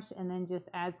detail brush and then just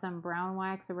add some brown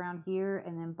wax around here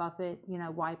and then buff it,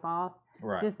 wipe off.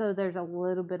 Right. Just so there's a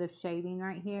little bit of shading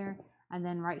right here. And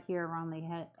then right here around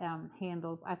the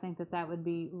handles, I think that would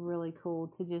be really cool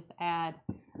to just add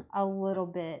a little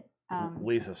bit.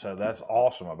 Lisa said, that's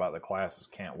awesome about the classes.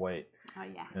 Can't wait. Oh,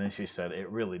 yeah. And then she said, it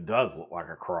really does look like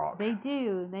a crock. They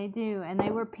do. And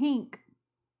they were pink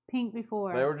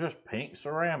before. They were just pink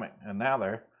ceramic, and now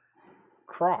they're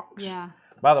crocks. Yeah.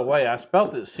 By the way, I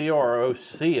spelled it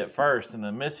C-R-O-C at first, and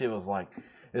then Missy was like,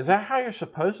 is that how you're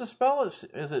supposed to spell it?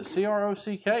 Is it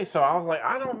C-R-O-C-K? So I was like,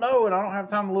 I don't know, and I don't have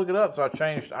time to look it up, so I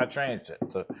changed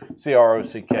it to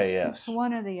C-R-O-C-K-S.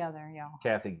 One or the other, y'all.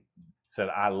 Kathy said,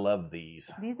 I love these.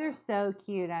 These are so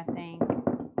cute, I think.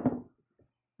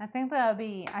 I think that'll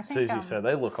be, Susie said,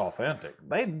 they look authentic.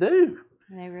 They do.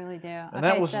 They really do. And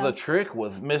that was the trick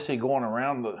with Missy going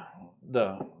around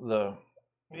the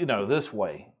this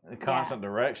way, the constant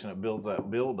direction. It builds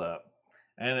that build up.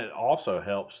 And it also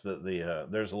helps that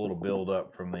there's a little build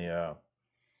up from the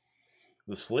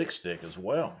slick stick as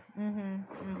well. And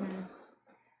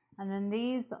then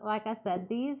these, like I said,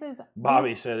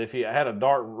 Bobby said if you had a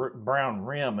dark brown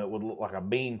rim, it would look like a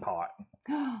bean pot.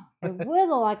 It would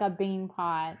look like a bean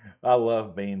pot. I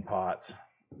love bean pots.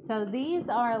 So these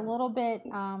are a little bit.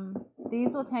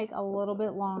 These will take a little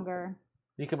bit longer.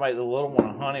 You could make the little one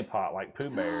a honey pot like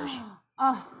Pooh Bears.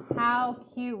 Oh, how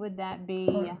cute would that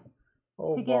be?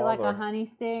 To get like a honey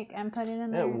stick and put it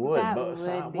in there. It would. That would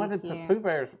be what did cute. Pooh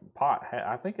Bear's pot have?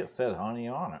 I think it said honey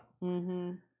on it.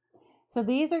 So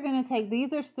these are going to take,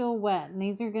 these are still wet, and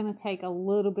these are going to take a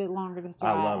little bit longer to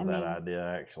dry. I love that idea,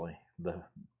 actually. The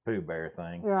Pooh Bear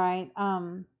thing. Right.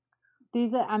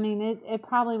 These are, I mean, it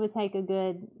probably would take a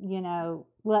good, you know,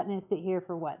 letting it sit here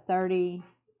for what, 30,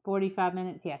 45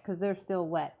 minutes? Yeah, because they're still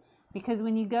wet. Because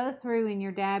when you go through and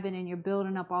you're dabbing and you're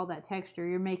building up all that texture,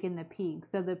 you're making the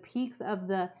peaks. So the peaks of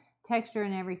the texture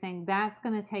and everything, that's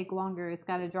going to take longer. It's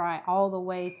got to dry all the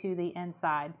way to the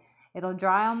inside. It'll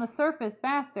dry on the surface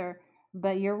faster,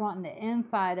 but you're wanting the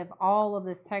inside of all of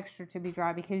this texture to be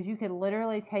dry, because you could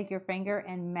literally take your finger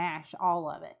and mash all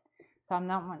of it. So I'm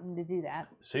not wanting to do that.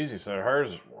 Susie said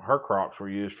her crocks were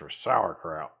used for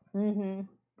sauerkraut. Mm-hmm.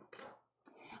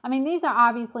 I mean, these are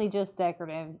obviously just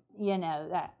decorative, you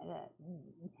know.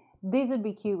 These would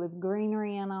be cute with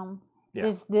greenery in them. Yeah.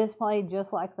 Just displayed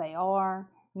just like they are.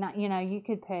 Not, you know, you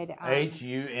could put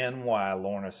Huny.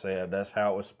 Lorna said that's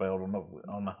how it was spelled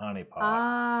on the honey pot.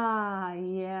 Ah,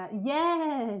 yeah,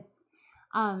 yes.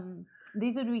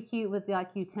 These would be cute with like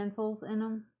utensils in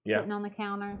them, sitting on the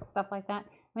counter, stuff like that.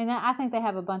 I mean, I think they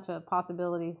have a bunch of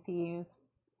possibilities to use.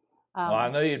 Well, I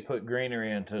know you'd put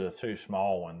greenery into the two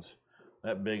small ones.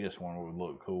 That biggest one would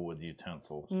look cool with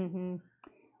utensils. Mm-hmm.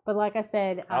 But like I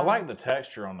said, I like the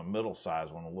texture on the middle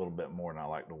size one a little bit more than I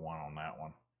like the one on that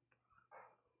one.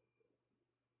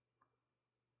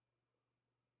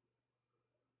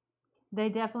 They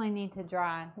definitely need to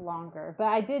dry longer. But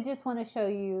I did just want to show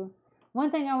you, one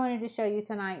thing I wanted to show you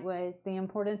tonight was the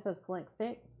importance of Slick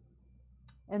Stick.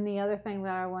 And the other thing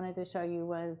that I wanted to show you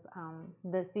was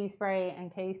the sea spray, in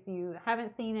case you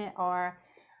haven't seen it, or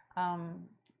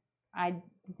I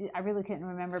really couldn't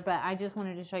remember, but I just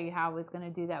wanted to show you how I was going to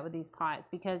do that with these pots,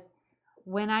 because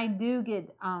when I do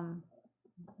get them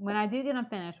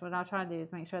finished, what I'll try to do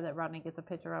is make sure that Rodney gets a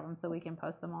picture of them so we can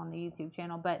post them on the YouTube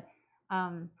channel. But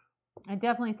I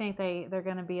definitely think they're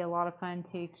going to be a lot of fun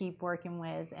to keep working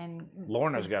with. And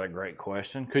Lorna's got a great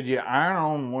question. Could you iron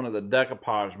on one of the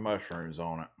decoupage mushrooms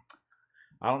on it?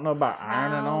 I don't know about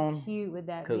ironing on. How cute would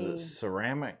that be? Because it's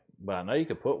ceramic, but I know you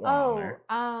could put one on there.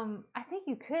 I think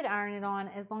you could iron it on,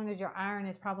 as long as your iron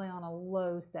is probably on a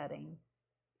low setting.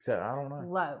 So I don't know.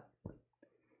 Low.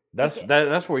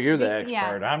 That's where you're the expert.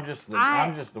 Yeah. I'm just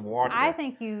the watcher. I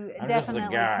think you definitely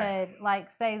could,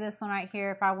 like, say this one right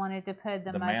here, if I wanted to put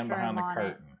the mushroom man behind the on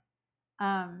curtain.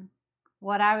 it.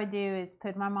 What I would do is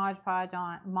put my Mod Podge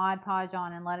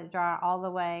on and let it dry all the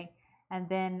way, and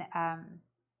then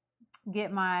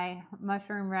get my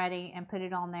mushroom ready and put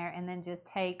it on there, and then just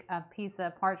take a piece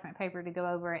of parchment paper to go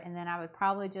over it, and then I would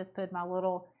probably just put my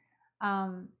little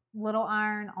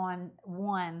iron on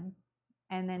one,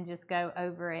 and then just go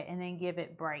over it, and then give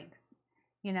it breaks.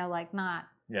 You know, like not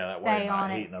stay on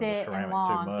it, sit and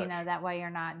long. You know, that way you're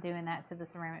not doing that to the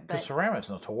ceramic. But ceramic's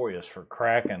notorious for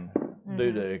cracking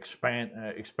due to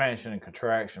expansion and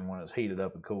contraction when it's heated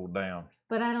up and cooled down.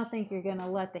 But I don't think you're going to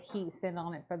let the heat sit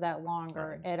on it for that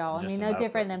longer at all. I mean, no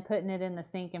different than putting it in the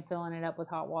sink and filling it up with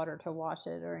hot water to wash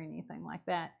it or anything like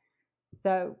that.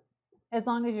 So as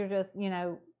long as you're just, you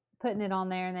know, putting it on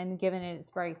there and then giving it its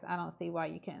breaks, I don't see why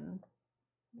you can.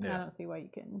 Yeah. I don't see why you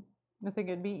couldn't. I think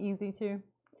it'd be easy too.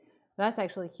 That's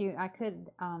actually cute. I could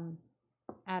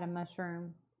add a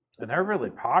mushroom. And they're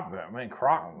really popular. I mean,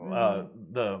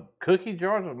 the cookie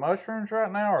jars of mushrooms right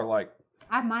now are like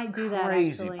I might do that.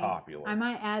 Crazy actually. Popular. I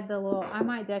might add I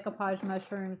might decoupage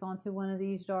mushrooms onto one of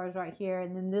these jars right here,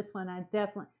 and then this one I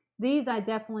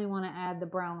definitely want to add the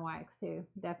brown wax to.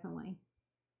 Definitely.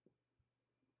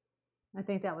 I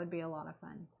think that would be a lot of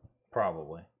fun.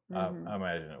 Probably. I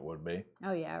imagine it would be.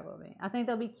 Oh, yeah, it will be. I think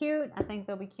they'll be cute.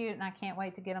 And I can't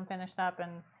wait to get them finished up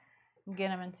and get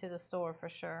them into the store for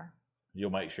sure.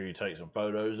 You'll make sure you take some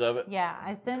photos of it?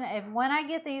 Yeah. When I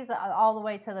get these all the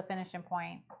way to the finishing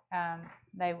point,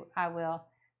 I will.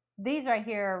 These right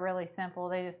here are really simple.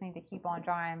 They just need to keep on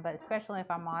drying, but especially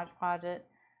if I Mod Podge it,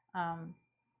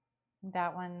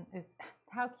 that one is,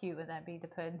 how cute would that be to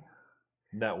put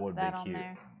that would that be on cute.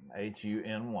 there?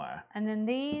 Huny. And then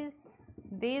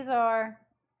these are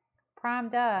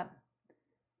primed up,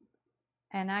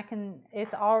 and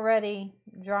it's already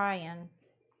drying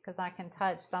because I can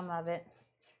touch some of it.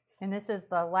 And this is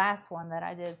the last one that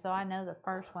I did, so I know the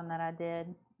first one that I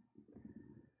did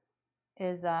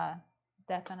is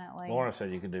definitely. Lorna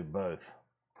said you could do both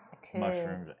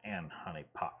mushrooms and honey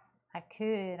pot. I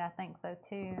think so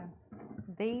too.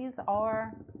 These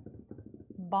are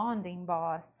Bonding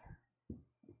Boss.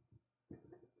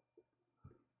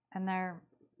 And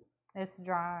it's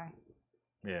dry.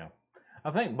 Yeah.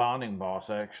 I think Bonding Boss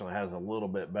actually has a little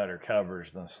bit better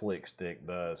coverage than Slick Stick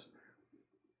does.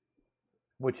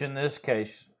 Which in this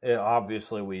case,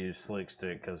 obviously we use Slick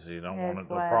Stick because you don't want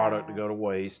the product to go to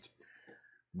waste.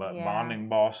 But Yeah. Bonding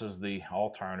Boss is the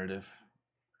alternative.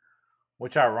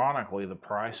 Which, ironically, the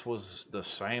price was the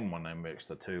same when they mixed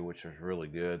the two, which was really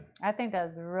good. I think that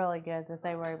was really good that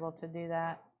they were able to do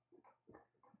that.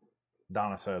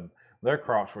 Donna said their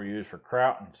crops were used for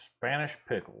kraut and Spanish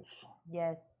pickles.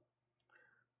 Yes.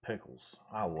 Pickles.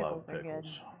 I love Pickles are good.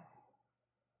 pickles.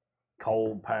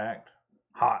 Cold packed,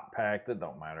 hot packed, it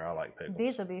don't matter. I like pickles.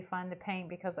 These will be fun to paint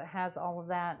because it has all of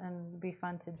that, and it'd be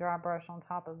fun to dry brush on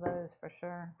top of those for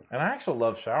sure. And I actually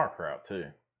love sauerkraut too.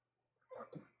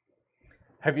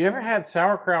 Have you ever had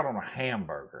sauerkraut on a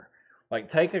hamburger? Like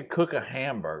cook a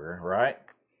hamburger, right?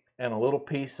 And a little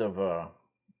piece of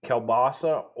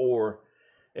kielbasa, or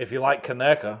if you like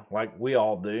Kaneka, like we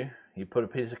all do, you put a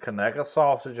piece of Kaneka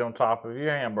sausage on top of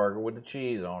your hamburger with the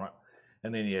cheese on it,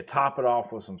 and then you top it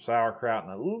off with some sauerkraut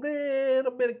and a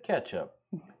little bit of ketchup.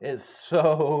 It's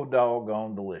so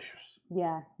doggone delicious.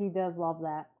 Yeah, he does love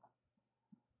that.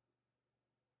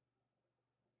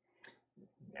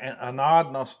 And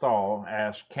Anad Nostal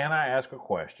asks, can I ask a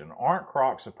question? Aren't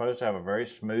crocks supposed to have a very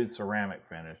smooth ceramic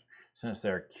finish since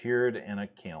they're cured in a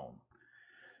kiln?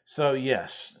 So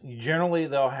yes, generally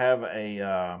they'll have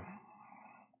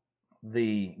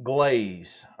the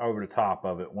glaze over the top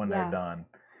of it when they're done.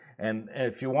 And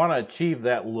if you want to achieve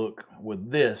that look with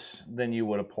this, then you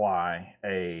would apply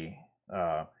a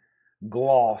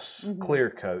gloss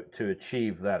clear coat to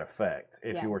achieve that effect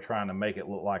if you were trying to make it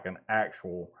look like an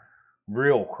actual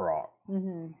real crock.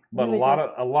 But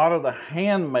a lot of the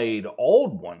handmade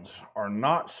old ones are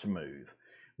not smooth,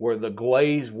 where the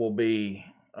glaze will be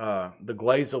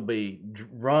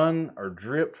run or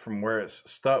dripped from where it's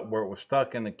stuck, where it was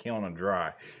stuck in the kiln and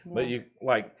dry. But you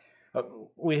like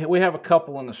we have a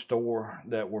couple in the store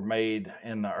that were made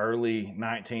in the early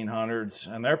 1900s,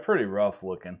 and they're pretty rough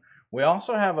looking. We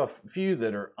also have a few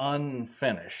that are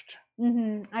unfinished.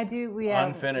 I do. We have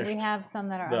unfinished. We have some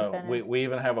that are unfinished. We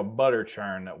even have a butter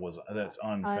churn that's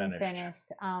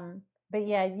unfinished. But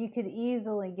yeah, you could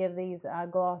easily give these a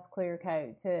gloss clear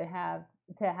coat to have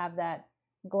that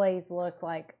glaze look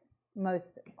like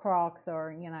most crocks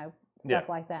or stuff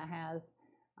like that has.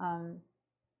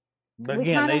 But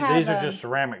again, these are just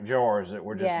ceramic jars that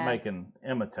we're just making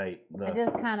imitate the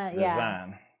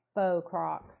design. Faux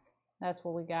crocks. That's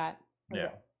what we got. Yeah.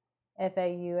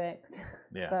 FAUX.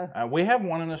 Yeah. We have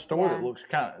one in the store that looks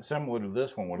kind of similar to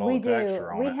this one with all the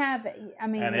texture on it. We have,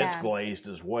 and it's glazed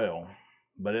as well,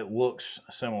 but it looks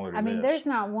similar to this. There's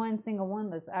not one single one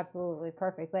that's absolutely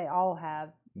perfect. They all have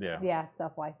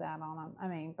stuff like that on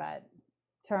them. But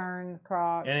churns,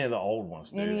 crocks. Any of the old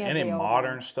ones do. Any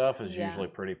modern stuff is usually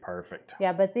pretty perfect.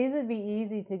 Yeah, but these would be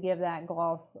easy to give that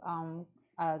gloss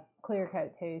clear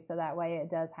coat to, so that way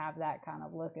it does have that kind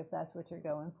of look if that's what you're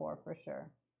going for sure.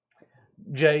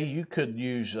 Jay, you could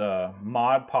use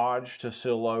Mod Podge to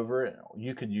seal over it.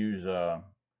 You could use,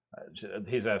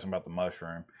 he's asking about the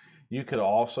mushroom. You could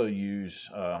also use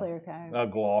clear coat, a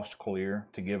gloss clear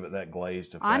to give it that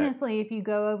glazed effect. Honestly, if you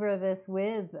go over this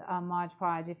with Mod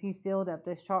Podge, if you sealed up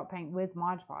this chalk paint with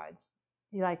Mod Podge,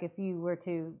 like if you were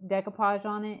to decoupage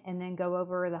on it and then go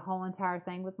over the whole entire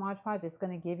thing with Mod Podge, it's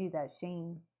going to give you that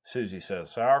sheen. Susie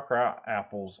says, sauerkraut,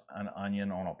 apples, and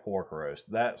onion on a pork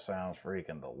roast. That sounds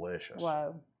freaking delicious.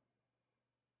 Whoa.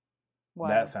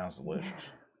 That sounds delicious.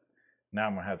 Now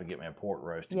I'm going to have to get me a pork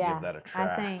roast to give that a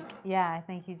try. I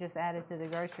think you just added to the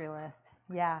grocery list.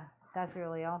 Yeah, that's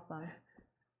really awesome.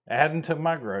 Adding to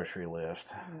my grocery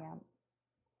list.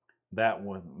 Yeah.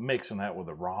 Mixing that with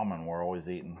the ramen we're always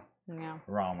eating. Yeah.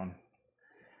 Ramen.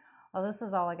 Well, this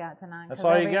is all I got tonight. That's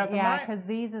all you got tonight? Yeah, because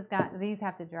these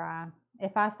have to dry.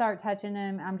 If I start touching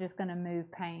them, I'm just going to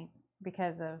move paint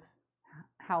because of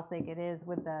how thick it is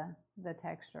with the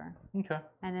texture. Okay.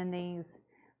 And then these,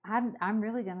 I'm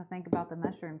really going to think about the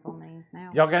mushrooms on these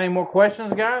now. Y'all got any more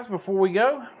questions, guys, before we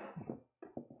go?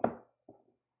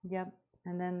 Yep.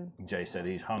 And then Jay said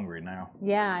he's hungry now.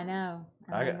 Yeah, I know.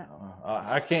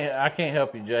 I can't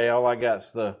help you, Jay. All I got's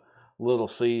the little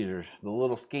Caesars, the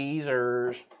little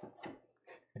skeezers.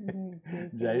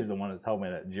 Jay's the one that told me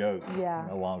that joke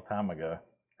a long time ago.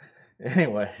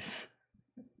 Anyways,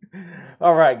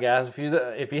 all right, guys.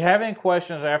 If you have any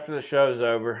questions after the show's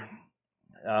over,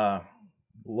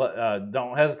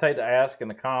 don't hesitate to ask in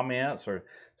the comments or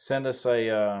send us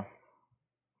a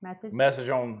message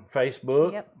on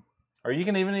Facebook. Yep. Or you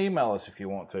can even email us if you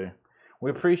want to. We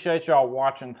appreciate y'all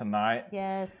watching tonight.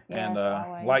 Yes, and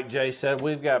always. Like Jay said,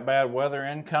 we've got bad weather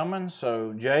incoming.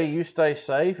 So, Jay, you stay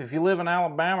safe. If you live in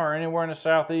Alabama or anywhere in the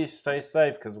southeast, stay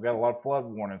safe because we've got a lot of flood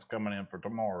warnings coming in for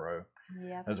tomorrow,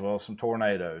 as well as some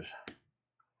tornadoes.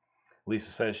 Lisa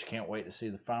says she can't wait to see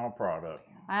the final product.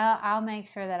 I'll make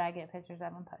sure that I get pictures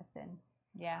of them posted.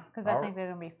 Yeah, because I think they're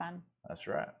going to be fun. That's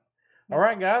right. All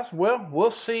right, guys. Well,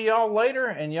 we'll see y'all later,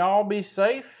 and y'all be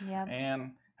safe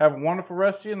and have a wonderful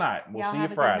rest of your night. We'll see you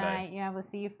Friday. Good night. Yeah, we'll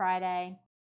see you Friday.